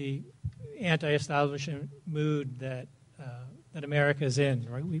just the anti-establishment mood that America is in.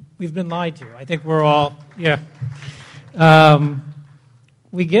 Right? We've been lied to. I think we're all,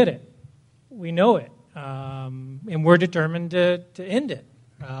 we get it. We know it. And we're determined to end it.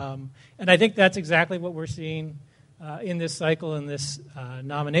 And I think that's exactly what we're seeing in this cycle, in this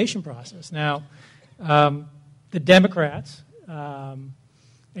nomination process. Now, the Democrats, and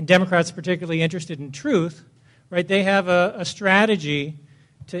Democrats particularly interested in truth, right? They have a strategy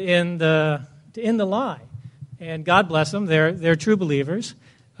to end the lie, and God bless them. They're true believers,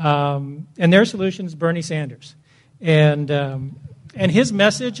 and their solution is Bernie Sanders, and his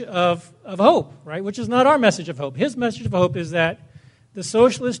message of hope, right? Which is not our message of hope. His message of hope is that the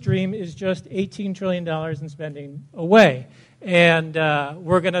socialist dream is just $18 trillion in spending away, and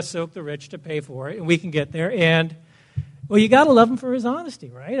we're going to soak the rich to pay for it, and we can get there. And well, you got to love him for his honesty,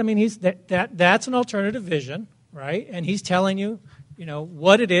 right? I mean, that's an alternative vision, right? And he's telling you,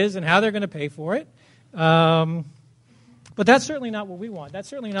 what it is and how they're going to pay for it. But that's certainly not what we want. That's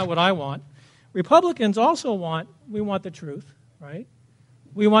certainly not what I want. Republicans also want the truth, right?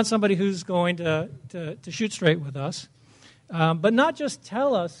 We want somebody who's going to shoot straight with us, but not just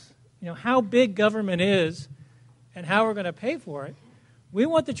tell us, how big government is and how we're going to pay for it. We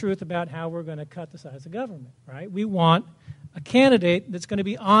want the truth about how we're going to cut the size of government, right? We want a candidate that's going to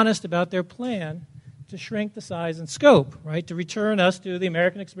be honest about their plan to shrink the size and scope, right? To return us to the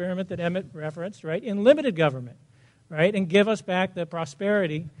American experiment that Emmett referenced, right? In limited government, right? And give us back the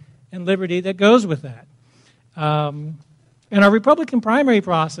prosperity and liberty that goes with that. And our Republican primary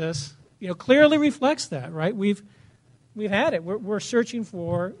process, clearly reflects that, right? We've had it. We're searching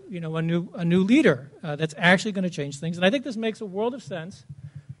for, a new leader that's actually going to change things. And I think this makes a world of sense,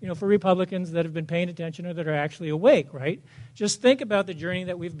 for Republicans that have been paying attention or that are actually awake, right? Just think about the journey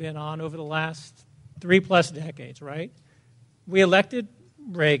that we've been on over the last 3+ decades, right? We elected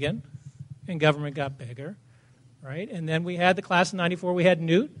Reagan, and government got bigger. right? And then we had the class of 94, we had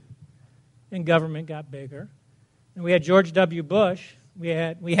Newt, and government got bigger. And we had George W. Bush, we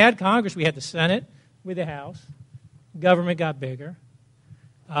had Congress, we had the Senate, with the House, government got bigger.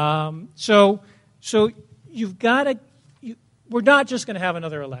 So you've got to, we're not just going to have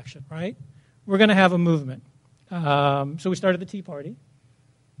another election, right? We're going to have a movement. So we started the Tea Party,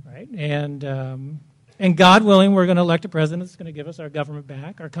 right? And God willing, we're going to elect a president that's going to give us our government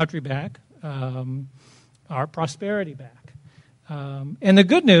back, our country back, our prosperity back. And the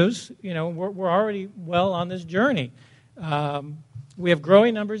good news, we're already well on this journey. We have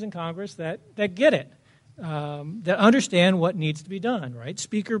growing numbers in Congress that get it, that understand what needs to be done, right?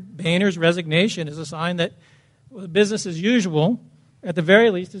 Speaker Boehner's resignation is a sign that business as usual, at the very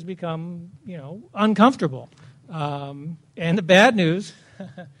least, has become, uncomfortable. And the bad news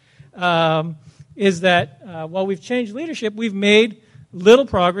is that while we've changed leadership, we've made little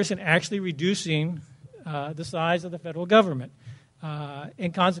progress in actually reducing the size of the federal government.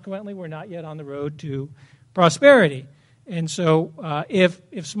 And consequently, we're not yet on the road to prosperity. And so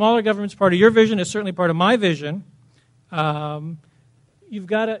if smaller government's part of your vision, it's certainly part of my vision, you've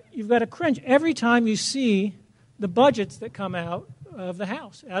got to cringe every time you see the budgets that come out of the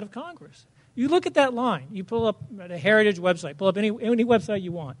House, out of Congress. You look at that line. You pull up the Heritage website, pull up any website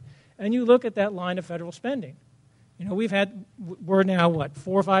you want, and you look at that line of federal spending. We're now,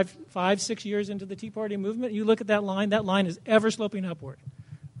 5, 6 years into the Tea Party movement. You look at that line is ever sloping upward,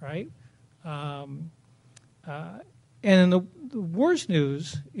 right? And the worst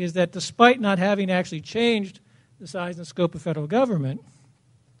news is that despite not having actually changed the size and scope of federal government,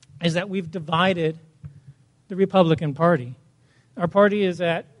 is that we've divided the Republican Party. Our party is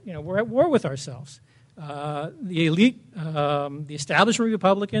we're at war with ourselves. The elite, the establishment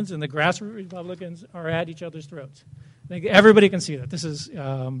Republicans and the grassroots Republicans are at each other's throats. I think everybody can see that. This is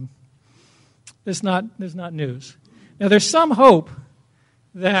not news. Now, there's some hope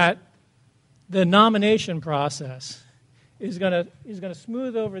that the nomination process is going to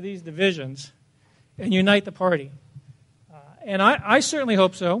smooth over these divisions and unite the party, and I certainly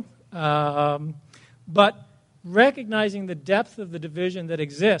hope so. But recognizing the depth of the division that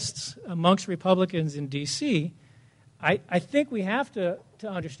exists amongst Republicans in D.C., I think we have to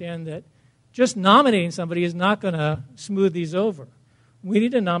understand that just nominating somebody is not going to smooth these over. We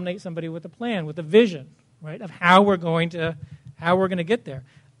need to nominate somebody with a plan, with a vision, right, of how we're going to get there.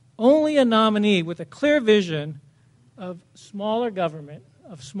 Only a nominee with a clear vision of smaller government,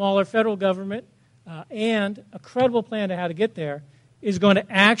 of smaller federal government, and a credible plan to how to get there is going to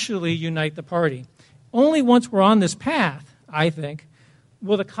actually unite the party. Only once we're on this path, I think,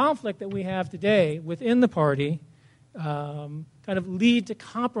 will the conflict that we have today within the party kind of lead to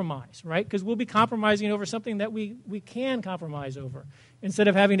compromise, right? Because we'll be compromising over something that we can compromise over, instead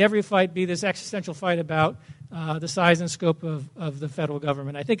of having every fight be this existential fight about the size and scope of the federal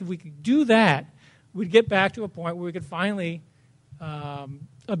government. I think if we could do that, we'd get back to a point where we could finally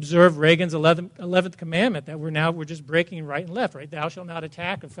observe Reagan's 11th commandment, that we're just breaking right and left, right? Thou shalt not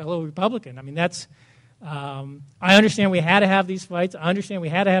attack a fellow Republican. I mean, that's... I understand we had to have these fights. I understand we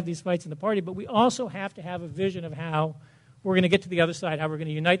had to have these fights in the party, but we also have to have a vision of how we're going to get to the other side, how we're going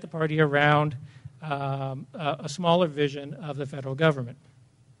to unite the party around a smaller vision of the federal government.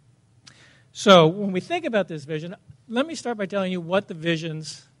 So when we think about this vision, let me start by telling you what the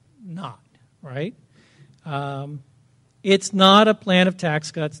vision's not, right? It's not a plan of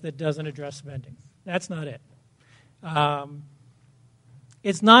tax cuts that doesn't address spending. That's not it.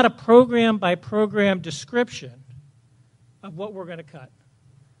 It's not a program-by-program description of what we're going to cut.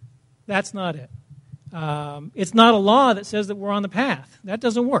 That's not it. It's not a law that says that we're on the path. That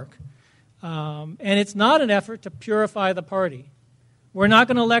doesn't work. And it's not an effort to purify the party. We're not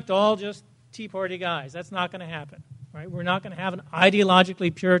going to elect all just Tea Party guys. That's not going to happen. Right? We're not going to have an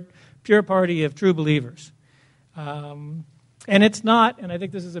ideologically pure party of true believers. And it's not, and I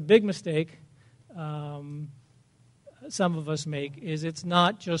think this is a big mistake some of us make, is it's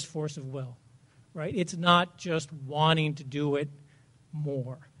not just force of will, right? It's not just wanting to do it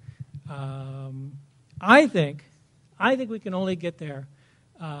more. I think we can only get there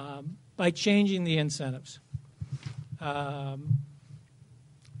by changing the incentives. When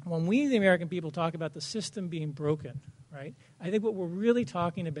we, the American people, talk about the system being broken, right? I think what we're really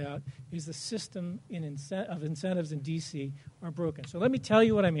talking about is the system of incentives in D.C. are broken. So let me tell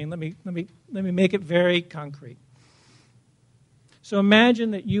you what I mean. Let me make it very concrete. So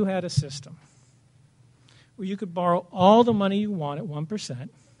imagine that you had a system where you could borrow all the money you want at 1%.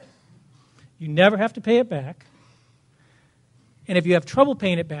 You never have to pay it back. And if you have trouble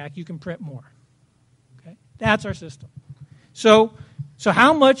paying it back, you can print more. Okay? That's our system. So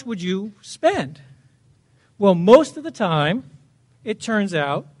how much would you spend? Well, most of the time, it turns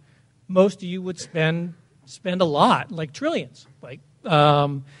out, most of you would spend a lot, like trillions.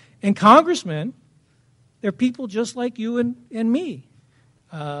 And congressmen, they're people just like you and me.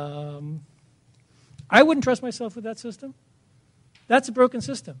 I wouldn't trust myself with that system. That's a broken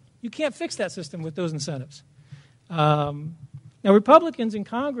system. You can't fix that system with those incentives. Now, Republicans in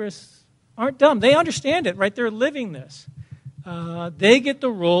Congress aren't dumb. They understand it, right? They're living this. They get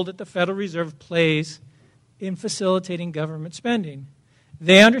the role that the Federal Reserve plays in facilitating government spending.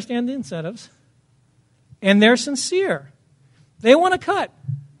 They understand the incentives, and they're sincere. They want to cut.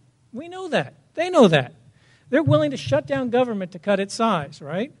 We know that. They know that. They're willing to shut down government to cut its size,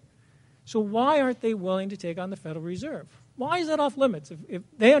 right? So why aren't they willing to take on the Federal Reserve? Why is that off limits if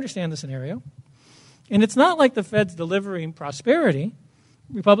they understand the scenario? And it's not like the Fed's delivering prosperity.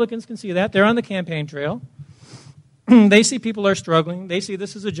 Republicans can see that. They're on the campaign trail. They see people are struggling. They see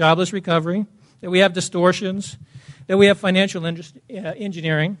this is a jobless recovery, that we have distortions, that we have financial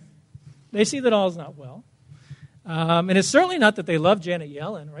engineering. They see that all is not well. And it's certainly not that they love Janet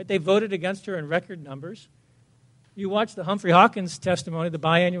Yellen, right? They voted against her in record numbers. You watch the Humphrey Hawkins testimony, the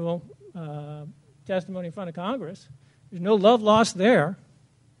biannual testimony in front of Congress. There's no love lost there.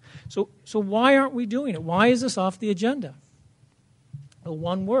 So why aren't we doing it? Why is this off the agenda?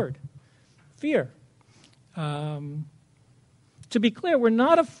 One word: fear. To be clear, we're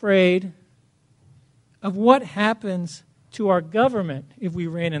not afraid of what happens to our government if we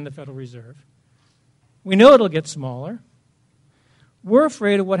rein in the Federal Reserve. We know it'll get smaller. We're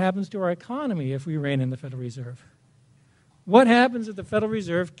afraid of what happens to our economy if we rein in the Federal Reserve. What happens if the Federal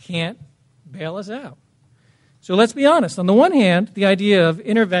Reserve can't bail us out? So let's be honest. On the one hand, the idea of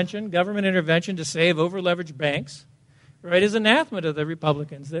intervention, government intervention to save over-leveraged banks, right, is anathema to the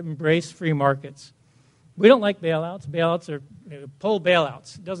Republicans that embrace free markets. We don't like bailouts. Bailouts are pull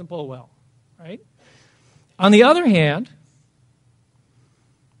bailouts. It doesn't pull well, right? On the other hand,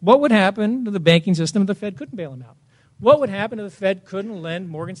 what would happen to the banking system if the Fed couldn't bail them out? What would happen if the Fed couldn't lend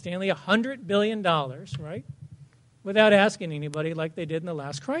Morgan Stanley $100 billion, right, without asking anybody like they did in the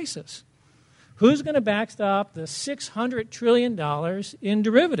last crisis? Who's going to backstop the $600 trillion in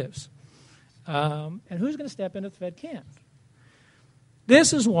derivatives? And who's going to step in if the Fed can't?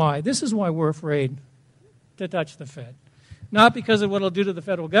 This is why we're afraid to touch the Fed. Not because of what it'll do to the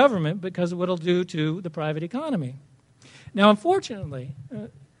federal government, but because of what it'll do to the private economy. Now, unfortunately,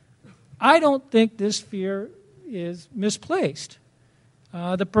 I don't think this fear is misplaced.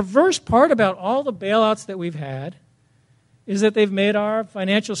 The perverse part about all the bailouts that we've had is that they've made our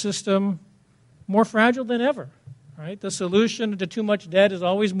financial system more fragile than ever. Right? The solution to too much debt is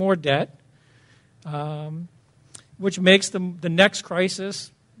always more debt, which makes the next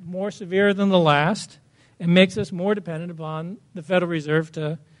crisis more severe than the last and makes us more dependent upon the Federal Reserve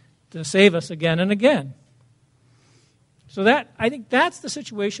to save us again and again. So I think that's the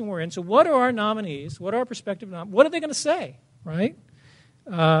situation we're in. So what are our nominees? What are our prospective nominees? What are they going to say, right?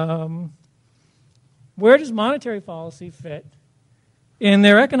 Where does monetary policy fit in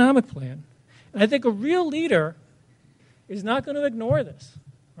their economic plan? And I think a real leader is not going to ignore this,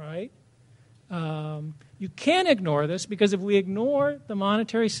 right? You can't ignore this because if we ignore the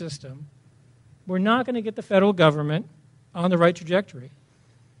monetary system, we're not going to get the federal government on the right trajectory.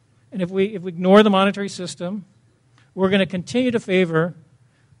 And if we ignore the monetary system, we're going to continue to favor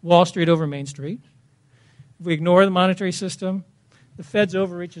Wall Street over Main Street. If we ignore the monetary system, the Fed's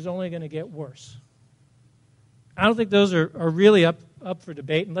overreach is only going to get worse. I don't think those are really up for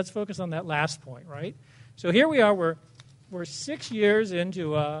debate, and let's focus on that last point, right? So here we are, we're 6 years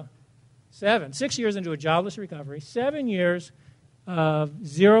into 6 years into a jobless recovery, 7 years of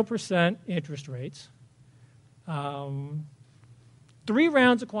 0% interest rates, 3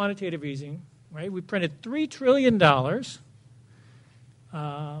 rounds of quantitative easing, right? We printed $3 trillion,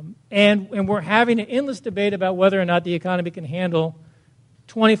 and we're having an endless debate about whether or not the economy can handle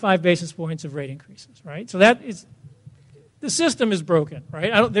 25 basis points of rate increases, right? So the system is broken,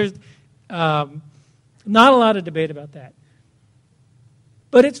 right? There's not a lot of debate about that.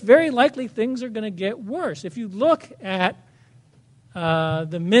 But it's very likely things are going to get worse. If you look at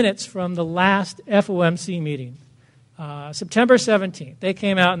the minutes from the last FOMC meeting, September 17th, they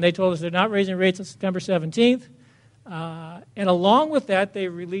came out and they told us they're not raising rates on September 17th. And along with that, they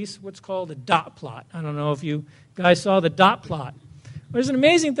released what's called a dot plot. I don't know if you guys saw the dot plot. There's an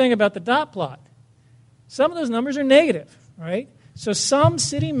amazing thing about the dot plot. Some of those numbers are negative, right? So some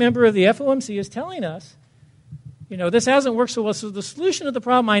sitting member of the FOMC is telling us, this hasn't worked so well. So the solution to the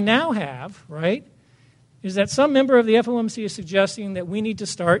problem I now have, right, is that some member of the FOMC is suggesting that we need to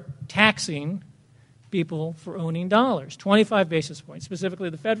start taxing people for owning dollars, 25 basis points. Specifically,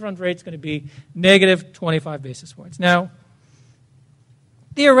 the Fed funds rate is going to be negative 25 basis points. Now,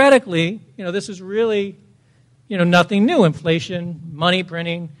 theoretically, this is really, nothing new. Inflation, money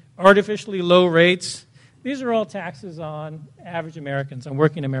printing, artificially low rates. These are all taxes on average Americans, on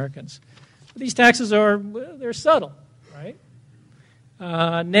working Americans. But these taxes they're subtle, right?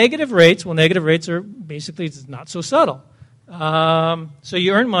 Negative rates are basically it's not so subtle. So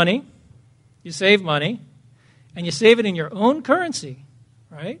you earn money, you save money, and you save it in your own currency,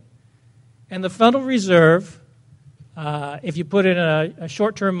 right? And the Federal Reserve, if you put it in a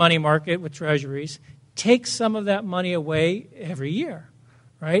short-term money market with treasuries, takes some of that money away every year,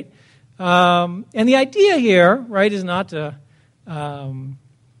 right? And the idea here, right, is not to,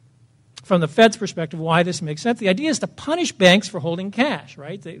 from the Fed's perspective, why this makes sense. The idea is to punish banks for holding cash,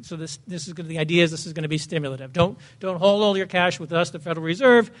 right? So the idea is this is going to be stimulative. Don't hold all your cash with us, the Federal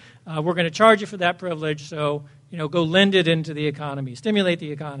Reserve. We're going to charge you for that privilege. So go lend it into the economy, stimulate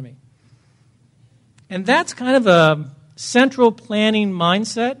the economy. And that's kind of a central planning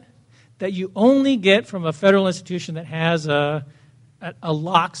mindset that you only get from a federal institution that has a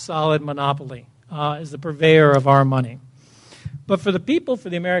lock-solid monopoly as the purveyor of our money. But for the people, for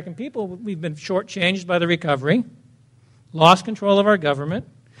the American people, we've been shortchanged by the recovery, lost control of our government.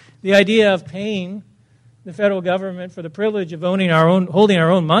 The idea of paying the federal government for the privilege of holding our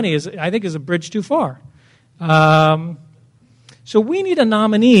own money I think is a bridge too far. So we need a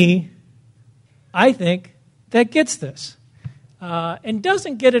nominee, I think, that gets this and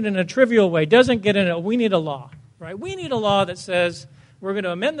doesn't get it in a trivial way. We need a law, right? We need a law that says we're going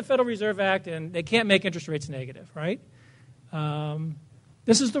to amend the Federal Reserve Act and they can't make interest rates negative, right?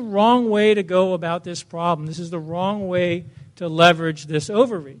 This is the wrong way to go about this problem. This is the wrong way to leverage this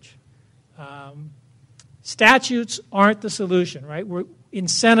overreach. Statutes aren't the solution, right?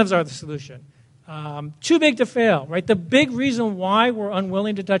 Incentives are the solution. Too big to fail, right? The big reason why we're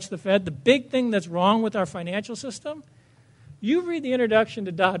unwilling to touch the Fed, the big thing that's wrong with our financial system, you read the introduction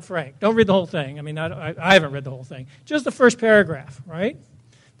to Dodd-Frank. Don't read the whole thing. I mean, I haven't read the whole thing. Just the first paragraph, right?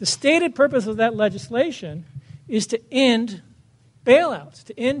 The stated purpose of that legislation is to end bailouts,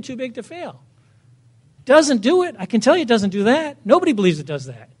 to end too big to fail. Doesn't do it. I can tell you it doesn't do that. Nobody believes it does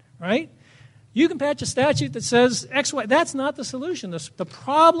that, right? You can patch a statute that says X, Y. That's not the solution. The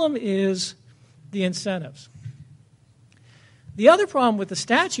problem is the incentives. The other problem with the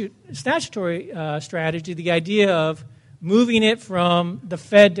statutory strategy, the idea of moving it from the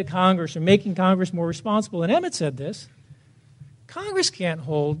Fed to Congress or making Congress more responsible, and Emmett said this, Congress can't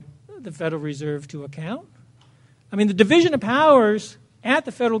hold the Federal Reserve to account. I mean, the division of powers at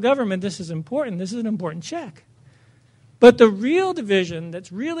the federal government, this is important. This is an important check. But the real division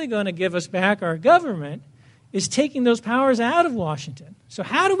that's really going to give us back our government is taking those powers out of Washington. So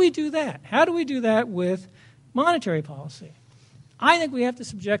how do we do that? How do we do that with monetary policy? I think we have to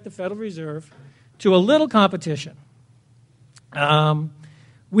subject the Federal Reserve to a little competition.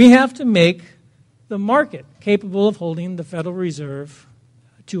 We have to make the market capable of holding the Federal Reserve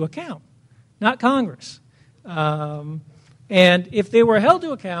to account, not Congress. And if they were held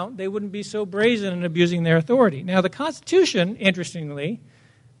to account, they wouldn't be so brazen in abusing their authority. Now, the Constitution, interestingly,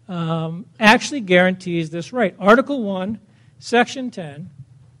 actually guarantees this right. Article 1, Section 10,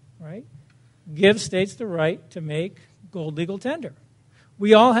 right, gives states the right to make gold legal tender.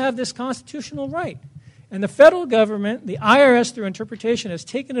 We all have this constitutional right. And the federal government, the IRS, through interpretation, has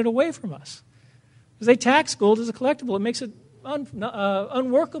taken it away from us. Because they tax gold as a collectible. It makes it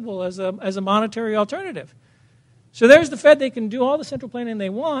unworkable as a monetary alternative. So there's the Fed. They can do all the central planning they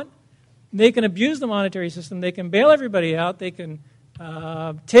want. They can abuse the monetary system. They can bail everybody out. They can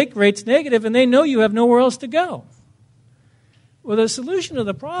take rates negative, and they know you have nowhere else to go. Well, the solution to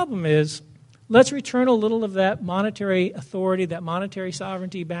the problem is let's return a little of that monetary authority, that monetary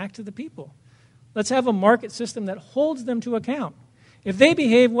sovereignty back to the people. Let's have a market system that holds them to account. If they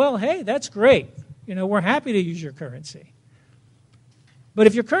behave well, hey, that's great. We're happy to use your currency. But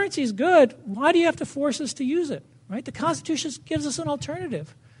if your currency is good, why do you have to force us to use it? Right? The Constitution gives us an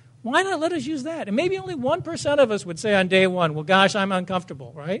alternative. Why not let us use that? And maybe only 1% of us would say on day one, well, gosh, I'm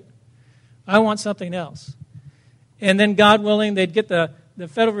uncomfortable, right? I want something else. And then, God willing, they'd get the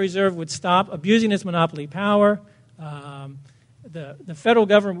Federal Reserve would stop abusing its monopoly power. The federal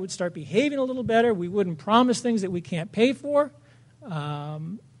government would start behaving a little better. We wouldn't promise things that we can't pay for.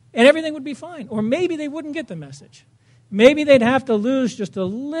 And everything would be fine. Or maybe they wouldn't get the message. Maybe they'd have to lose just a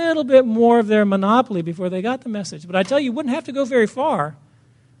little bit more of their monopoly before they got the message. But I tell you, you wouldn't have to go very far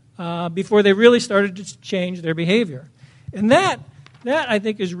before they really started to change their behavior. And that I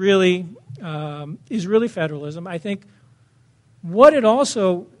think is really federalism. I think what it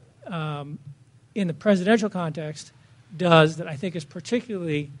also in the presidential context does that I think is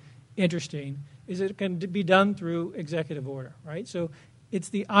particularly interesting is it can be done through executive order, right? So it's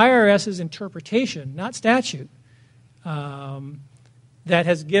the IRS's interpretation, not statute, that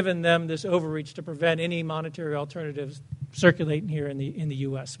has given them this overreach to prevent any monetary alternatives circulating here in the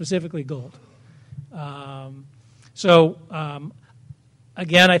U.S., specifically gold. Again,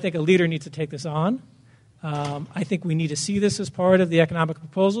 I think a leader needs to take this on. I think we need to see this as part of the economic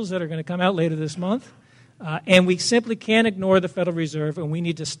proposals that are going to come out later this month. And we simply can't ignore the Federal Reserve, and we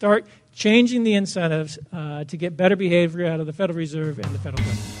need to start changing the incentives to get better behavior out of the Federal Reserve and the federal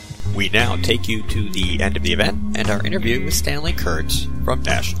government. We now take you to the end of the event and our interview with Stanley Kurtz from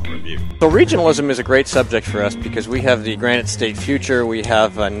National Review. So regionalism is a great subject for us because we have the Granite State Future. We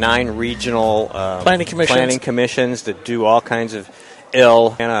have 9 regional planning commissions that do all kinds of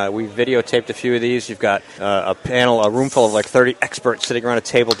ill. And we videotaped a few of these. You've got a room full of like 30 experts sitting around a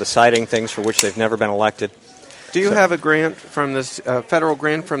table deciding things for which they've never been elected. Do you have a grant from this federal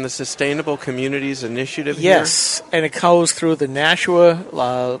grant from the Sustainable Communities Initiative here? Yes, and it goes through the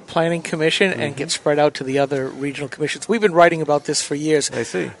Nashua Planning Commission and gets spread out to the other regional commissions. We've been writing about this for years. I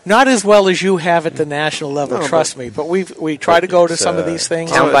see. Not as well as you have at the national level, trust me, but we try to go to some of these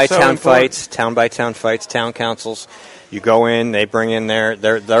things. Town by town fights, town councils. You go in, they bring in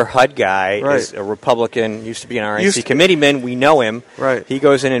their HUD guy, is a Republican, used to be an RNC committeeman. We know him. Right. He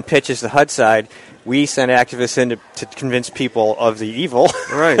goes in and pitches the HUD side. We send activists in to convince people of the evil,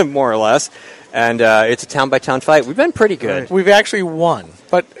 more or less. And it's a town-by-town fight. We've been pretty good. We've actually won.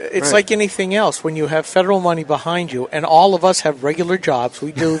 But it's like anything else. When you have federal money behind you, and all of us have regular jobs,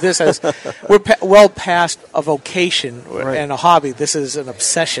 we do this as we're well past a vocation and a hobby. This is an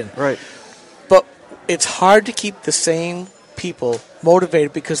obsession. Right. But it's hard to keep the same people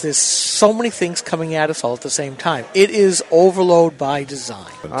motivated because there's so many things coming at us all at the same time. It is overload by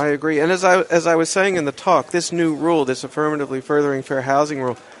design. I agree. And as I was saying in the talk, this new rule, this affirmatively furthering fair housing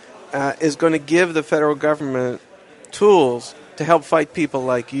rule, is going to give the federal government tools to help fight people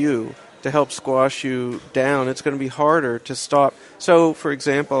like you, to help squash you down. It's going to be harder to stop. So, for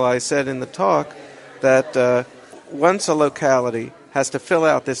example, I said in the talk that once a locality has to fill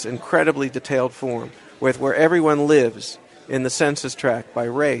out this incredibly detailed form with where everyone lives in the census tract by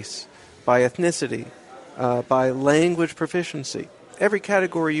race, by ethnicity, by language proficiency, every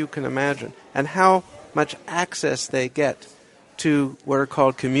category you can imagine, and how much access they get to what are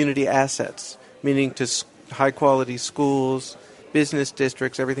called community assets, meaning to high-quality schools, business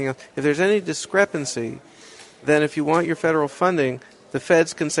districts, everything else. If there's any discrepancy, then if you want your federal funding, the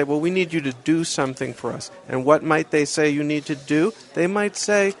feds can say, well, we need you to do something for us. And what might they say you need to do? They might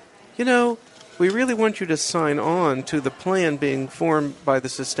say, we really want you to sign on to the plan being formed by the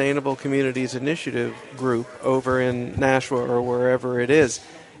Sustainable Communities Initiative group over in Nashua or wherever it is.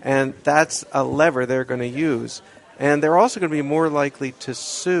 And that's a lever they're going to use. And they're also going to be more likely to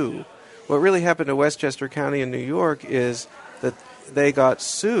sue. What really happened to Westchester County in New York is that they got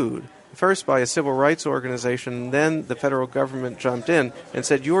sued, first by a civil rights organization, then the federal government jumped in and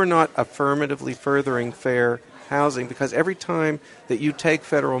said, you're not affirmatively furthering fair housing because every time that you take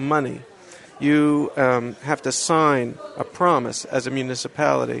federal money, you have to sign a promise as a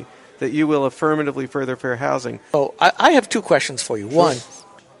municipality that you will affirmatively further fair housing. Oh, I have 2 questions for you. Sure. One,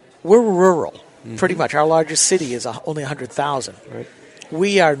 we're rural. Pretty much. Our largest city is only 100,000. Right.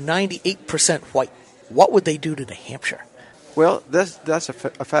 We are 98% white. What would they do to New Hampshire? Well, that's a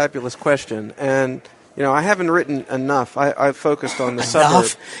fabulous question. And, I haven't written enough. I've focused on the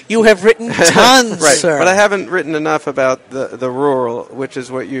suburbs. You have written tons, right. sir. But I haven't written enough about the rural, which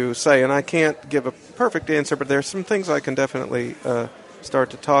is what you say. And I can't give a perfect answer, but there's some things I can definitely start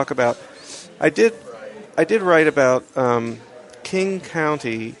to talk about. I did write about King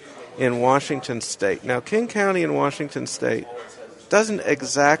County in Washington State. Now, King County in Washington State doesn't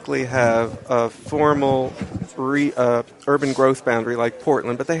exactly have a formal urban growth boundary like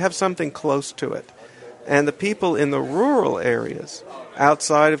Portland, but they have something close to it. And the people in the rural areas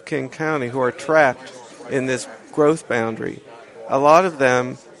outside of King County who are trapped in this growth boundary, a lot of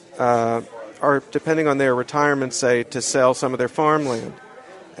them are depending on their retirement, say, to sell some of their farmland.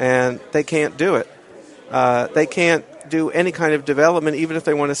 And they can't do it. They can't do any kind of development even if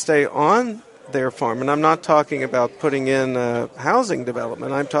they want to stay on their farm. And I'm not talking about putting in housing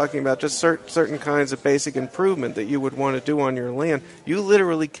development. I'm talking about just certain kinds of basic improvement that you would want to do on your land. You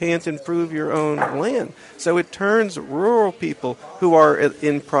literally can't improve your own land. So it turns rural people who are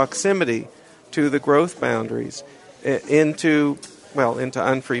in proximity to the growth boundaries into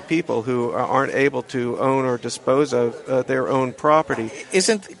unfree people who aren't able to own or dispose of their own property.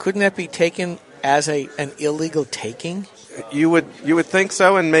 Couldn't that be taken as an illegal taking? You would think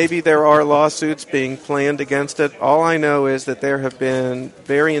so, and maybe there are lawsuits being planned against it. All I know is that there have been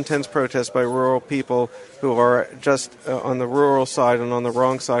very intense protests by rural people who are just on the rural side and on the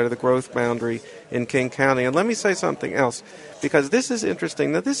wrong side of the growth boundary in King County. And let me say something else, because this is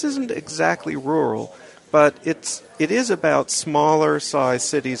interesting. Now, this isn't exactly rural, but it is about smaller size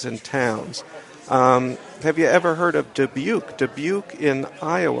cities and towns. Have you ever heard of Dubuque? Dubuque in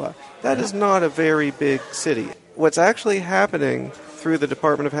Iowa. That is not a very big city. What's actually happening through the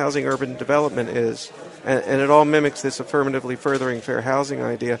Department of Housing Urban Development is, and it all mimics this affirmatively furthering fair housing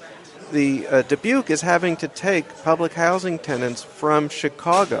idea, the Dubuque is having to take public housing tenants from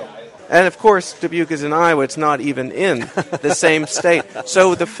Chicago. And, of course, Dubuque is in Iowa. It's not even in the same state.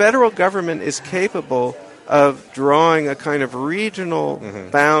 So the federal government is capable of drawing a kind of regional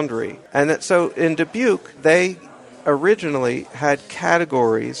boundary. And so in Dubuque, they originally had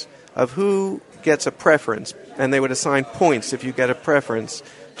categories of who gets a preference, and they would assign points if you get a preference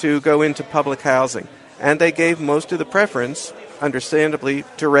to go into public housing. And they gave most of the preference, understandably,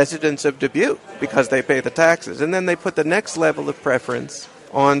 to residents of Dubuque because they pay the taxes. And then they put the next level of preference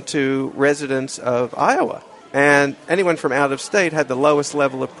onto residents of Iowa. And anyone from out of state had the lowest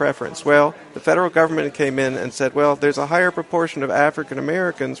level of preference. Well, the federal government came in and said, well, there's a higher proportion of African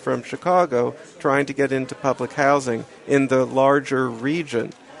Americans from Chicago trying to get into public housing in the larger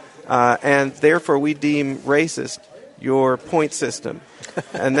region. And therefore we deem racist your point system.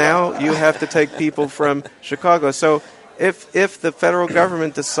 And now you have to take people from Chicago. So if the federal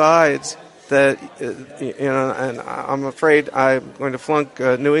government decides that, and I'm afraid I'm going to flunk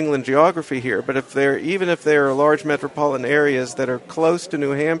New England geography here, but even if there are large metropolitan areas that are close to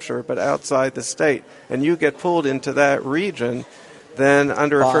New Hampshire but outside the state, and you get pulled into that region, then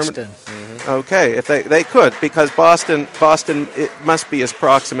under Boston. Okay, if they could, because Boston it must be as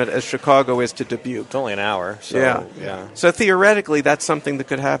proximate as Chicago is to Dubuque. It's only an hour. So, yeah. So theoretically, that's something that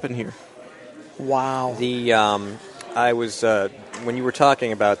could happen here. Wow. I was when you were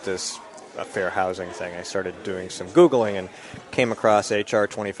talking about this fair housing thing, I started doing some Googling and came across H.R.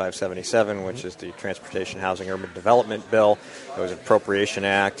 2577, which is the Transportation Housing Urban Development Bill. It was an Appropriation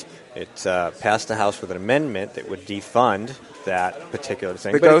Act. It passed the House with an amendment that would defund that particular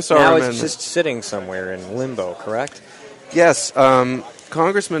thing. But now amendment. It's just sitting somewhere in limbo, correct? Yes.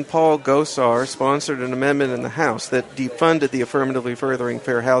 Congressman Paul Gosar sponsored an amendment in the House that defunded the affirmatively furthering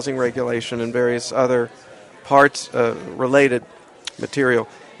fair housing regulation and various other parts related material.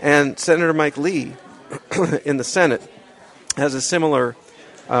 And Senator Mike Lee in the Senate has a similar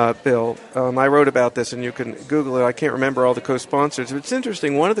bill. I wrote about this, and you can Google it. I can't remember all the co-sponsors. But it's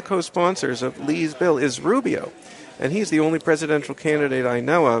interesting. One of the co-sponsors of Lee's bill is Rubio, and he's the only presidential candidate I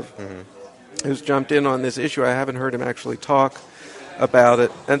know of who's jumped in on this issue. I haven't heard him actually talk about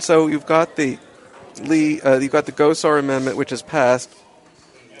it. And so you've got the you've got the Gosar amendment, which is passed.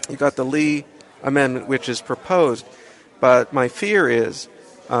 You've got the Lee amendment, which is proposed. But my fear is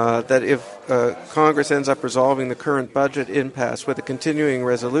that if Congress ends up resolving the current budget impasse with a continuing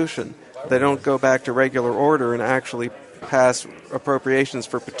resolution, they don't go back to regular order and actually pass appropriations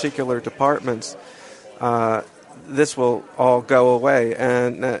for particular departments, this will all go away.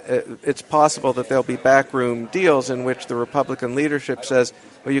 And it's possible that there'll be backroom deals in which the Republican leadership says,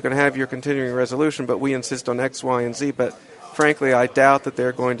 well, you can have your continuing resolution, but we insist on X, Y, and Z. But frankly, I doubt that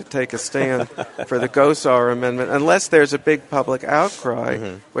they're going to take a stand for the Gosar amendment unless there's a big public outcry,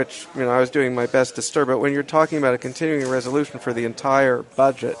 which I was doing my best to stir. But when you're talking about a continuing resolution for the entire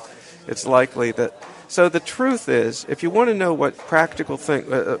budget, it's likely that. So the truth is, if you want to know what practical thing,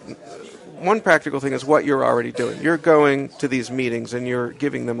 one practical thing is what you're already doing. You're going to these meetings and you're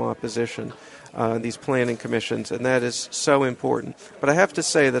giving them opposition. These planning commissions, and that is so important. But I have to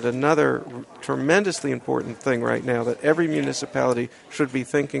say that another tremendously important thing right now that every municipality should be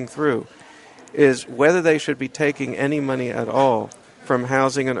thinking through is whether they should be taking any money at all from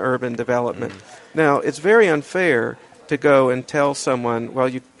housing and urban development. Now, it's very unfair to go and tell someone, well,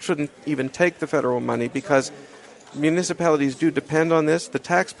 you shouldn't even take the federal money because municipalities do depend on this. The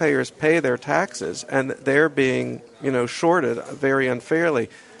taxpayers pay their taxes, and they're being, shorted very unfairly.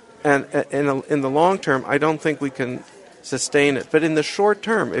 And in the long term, I don't think we can sustain it. But in the short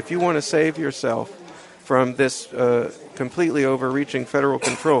term, if you want to save yourself from this completely overreaching federal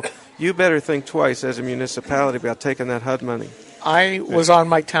control, you better think twice as a municipality about taking that HUD money. I was on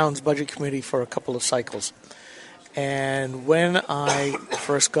my town's budget committee for a couple of cycles. And when I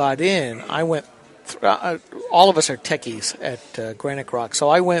first got in, I went all of us are techies at Granite Rock, so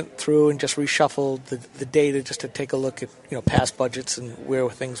I went through and just reshuffled the data just to take a look at past budgets and where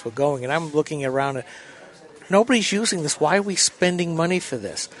things were going. And I'm looking around at nobody's using this. Why are we spending money for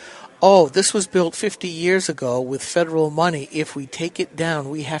this? oh, this was built 50 years ago with federal money. If we take it down,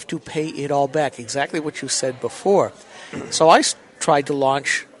 we have to pay it all back. Exactly what you said before. So I tried to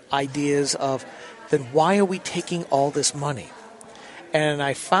launch ideas of, then why are we taking all this money? And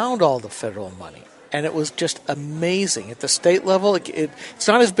I found all the federal money. And it was just amazing. At the state level, it's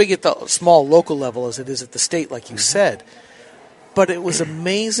not as big at the small local level as it is at the state, like you said. But it was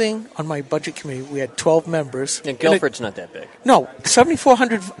amazing. On my budget committee, we had 12 members. And Guilford's not that big. No,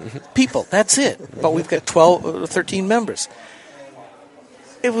 7,400 people. That's it. But we've got 13 members.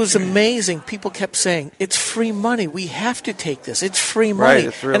 It was amazing. People kept saying, it's free money. We have to take this. It's free money.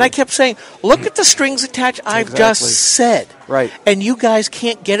 Right, and I kept saying, look at the strings attached. I've just said. Right. And you guys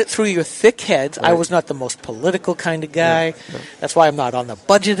can't get it through your thick heads. Right. I was not the most political kind of guy. No. That's why I'm not on the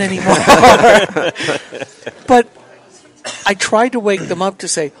budget anymore. But I tried to wake them up to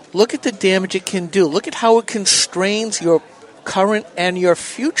say, look at the damage it can do. Look at how it constrains your current and your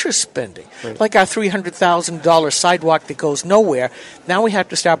future spending. Right. Like our $300,000 sidewalk that goes nowhere. Now we have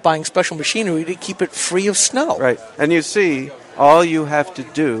to start buying special machinery to keep it free of snow. Right. And you see, all you have to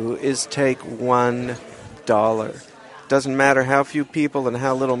do is take $1. Doesn't matter how few people and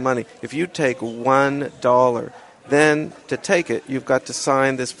how little money. If you take $1, then to take it, you've got to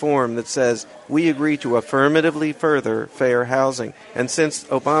sign this form that says, we agree to affirmatively further fair housing. And since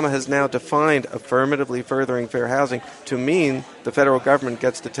Obama has now defined affirmatively furthering fair housing to mean the federal government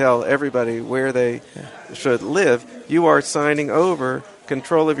gets to tell everybody where they should live, you are signing over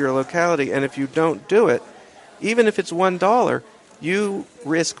control of your locality. And if you don't do it, even if it's $1, you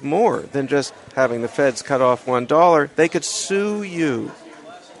risk more than just having the feds cut off $1. They could sue you.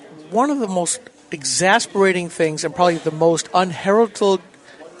 One of the most exasperating things and probably the most unheralded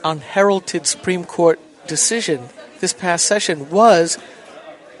Supreme Court decision this past session was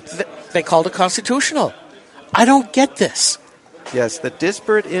they called it constitutional. I don't get this. Yes, the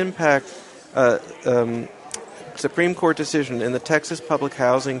disparate impact Supreme Court decision in the Texas public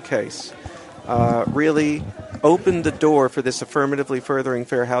housing case really opened the door for this affirmatively furthering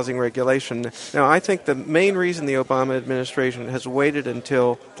fair housing regulation. Now, I think the main reason the Obama administration has waited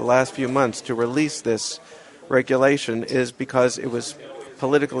until the last few months to release this regulation is because it was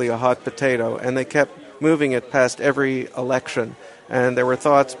politically a hot potato, and they kept moving it past every election. And there were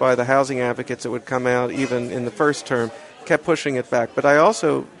thoughts by the housing advocates it would come out even in the first term, kept pushing it back. But I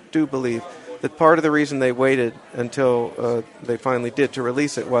also do believe that part of the reason they waited until they finally did to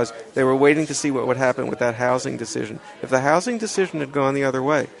release it was they were waiting to see what would happen with that housing decision. If the housing decision had gone the other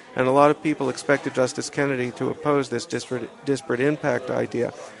way, and a lot of people expected Justice Kennedy to oppose this disparate impact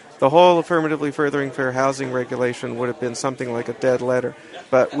idea, the whole affirmatively furthering fair housing regulation would have been something like a dead letter.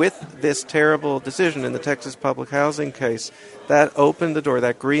 But with this terrible decision in the Texas public housing case, that opened the door,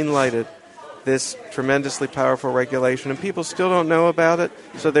 that green-lighted this tremendously powerful regulation, and people still don't know about it,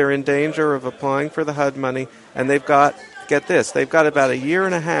 so they're in danger of applying for the HUD money, and they've got, get this, they've got about a year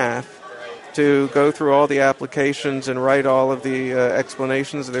and a half to go through all the applications and write all of the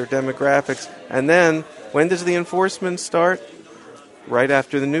explanations of their demographics, and then when does the enforcement start? Right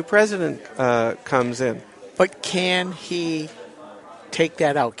after the new president comes in. But can he take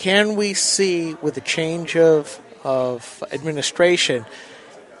that out? Can we see, with the change of administration,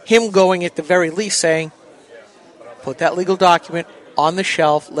 him going at the very least saying, put that legal document on the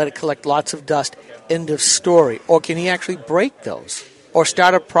shelf, let it collect lots of dust, end of story? Or can he actually break those? Or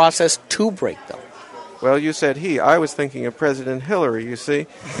start a process to break them? Well, you said he. I was thinking of President Hillary, you see.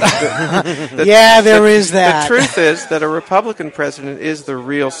 Yeah, there is that. The truth is that a Republican president is the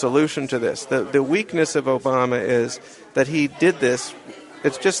real solution to this. The weakness of Obama is that he did this.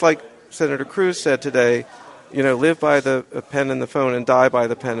 It's just like Senator Cruz said today, you know, live by the pen and the phone and die by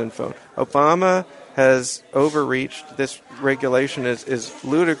the pen and phone. Obama has overreached. This regulation is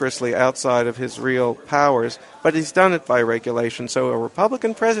ludicrously outside of his real powers, but he's done it by regulation. So a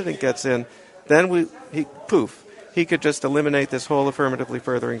Republican president gets in, then he could just eliminate this whole affirmatively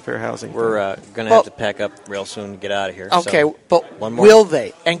furthering fair housing. We're going to have to pack up real soon and get out of here. Okay, so but one more. Will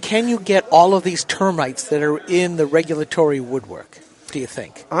they? And can you get all of these termites that are in the regulatory woodwork, do you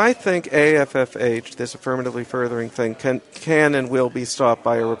think? I think AFFH, this affirmatively furthering thing, can and will be stopped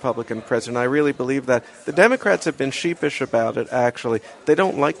by a Republican president. I really believe that. The Democrats have been sheepish about it, actually. They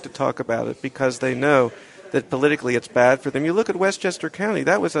don't like to talk about it because they know that politically it's bad for them. You look at Westchester County.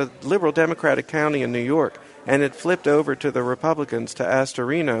 That was a liberal Democratic county in New York, and it flipped over to the Republicans, to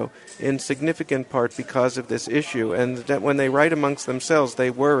Astorino, in significant part because of this issue. And that when they write amongst themselves, they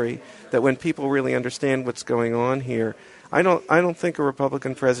worry that when people really understand what's going on here, I don't think a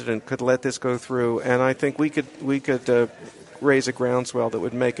Republican president could let this go through, and I think we could raise a groundswell that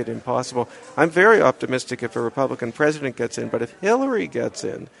would make it impossible. I'm very optimistic if a Republican president gets in, but if Hillary gets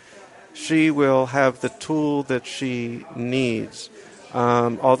in, she will have the tool that she needs.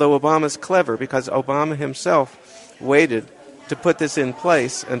 Although Obama's clever, because Obama himself waited to put this in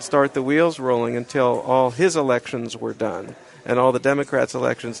place and start the wheels rolling until all his elections were done and all the Democrats'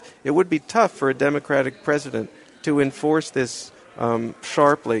 elections. It would be tough for a Democratic president to enforce this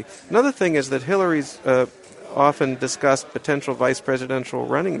sharply. Another thing is that Hillary's often discussed potential vice presidential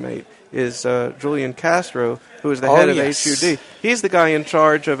running mate is Julian Castro, who is the head of HUD. He's the guy in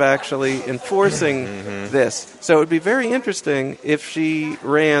charge of actually enforcing this. So it would be very interesting if she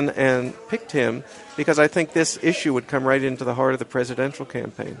ran and picked him, because I think this issue would come right into the heart of the presidential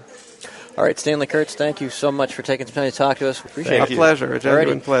campaign. All right, Stanley Kurtz, thank you so much for taking some time to talk to us. Appreciate it. A pleasure, a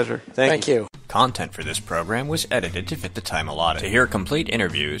genuine pleasure. Thank you. Content for this program was edited to fit the time allotted. To hear complete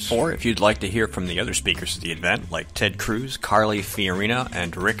interviews, or if you'd like to hear from the other speakers at the event, like Ted Cruz, Carly Fiorina,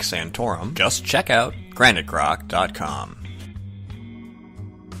 and Rick Santorum, just check out granitegrok.com.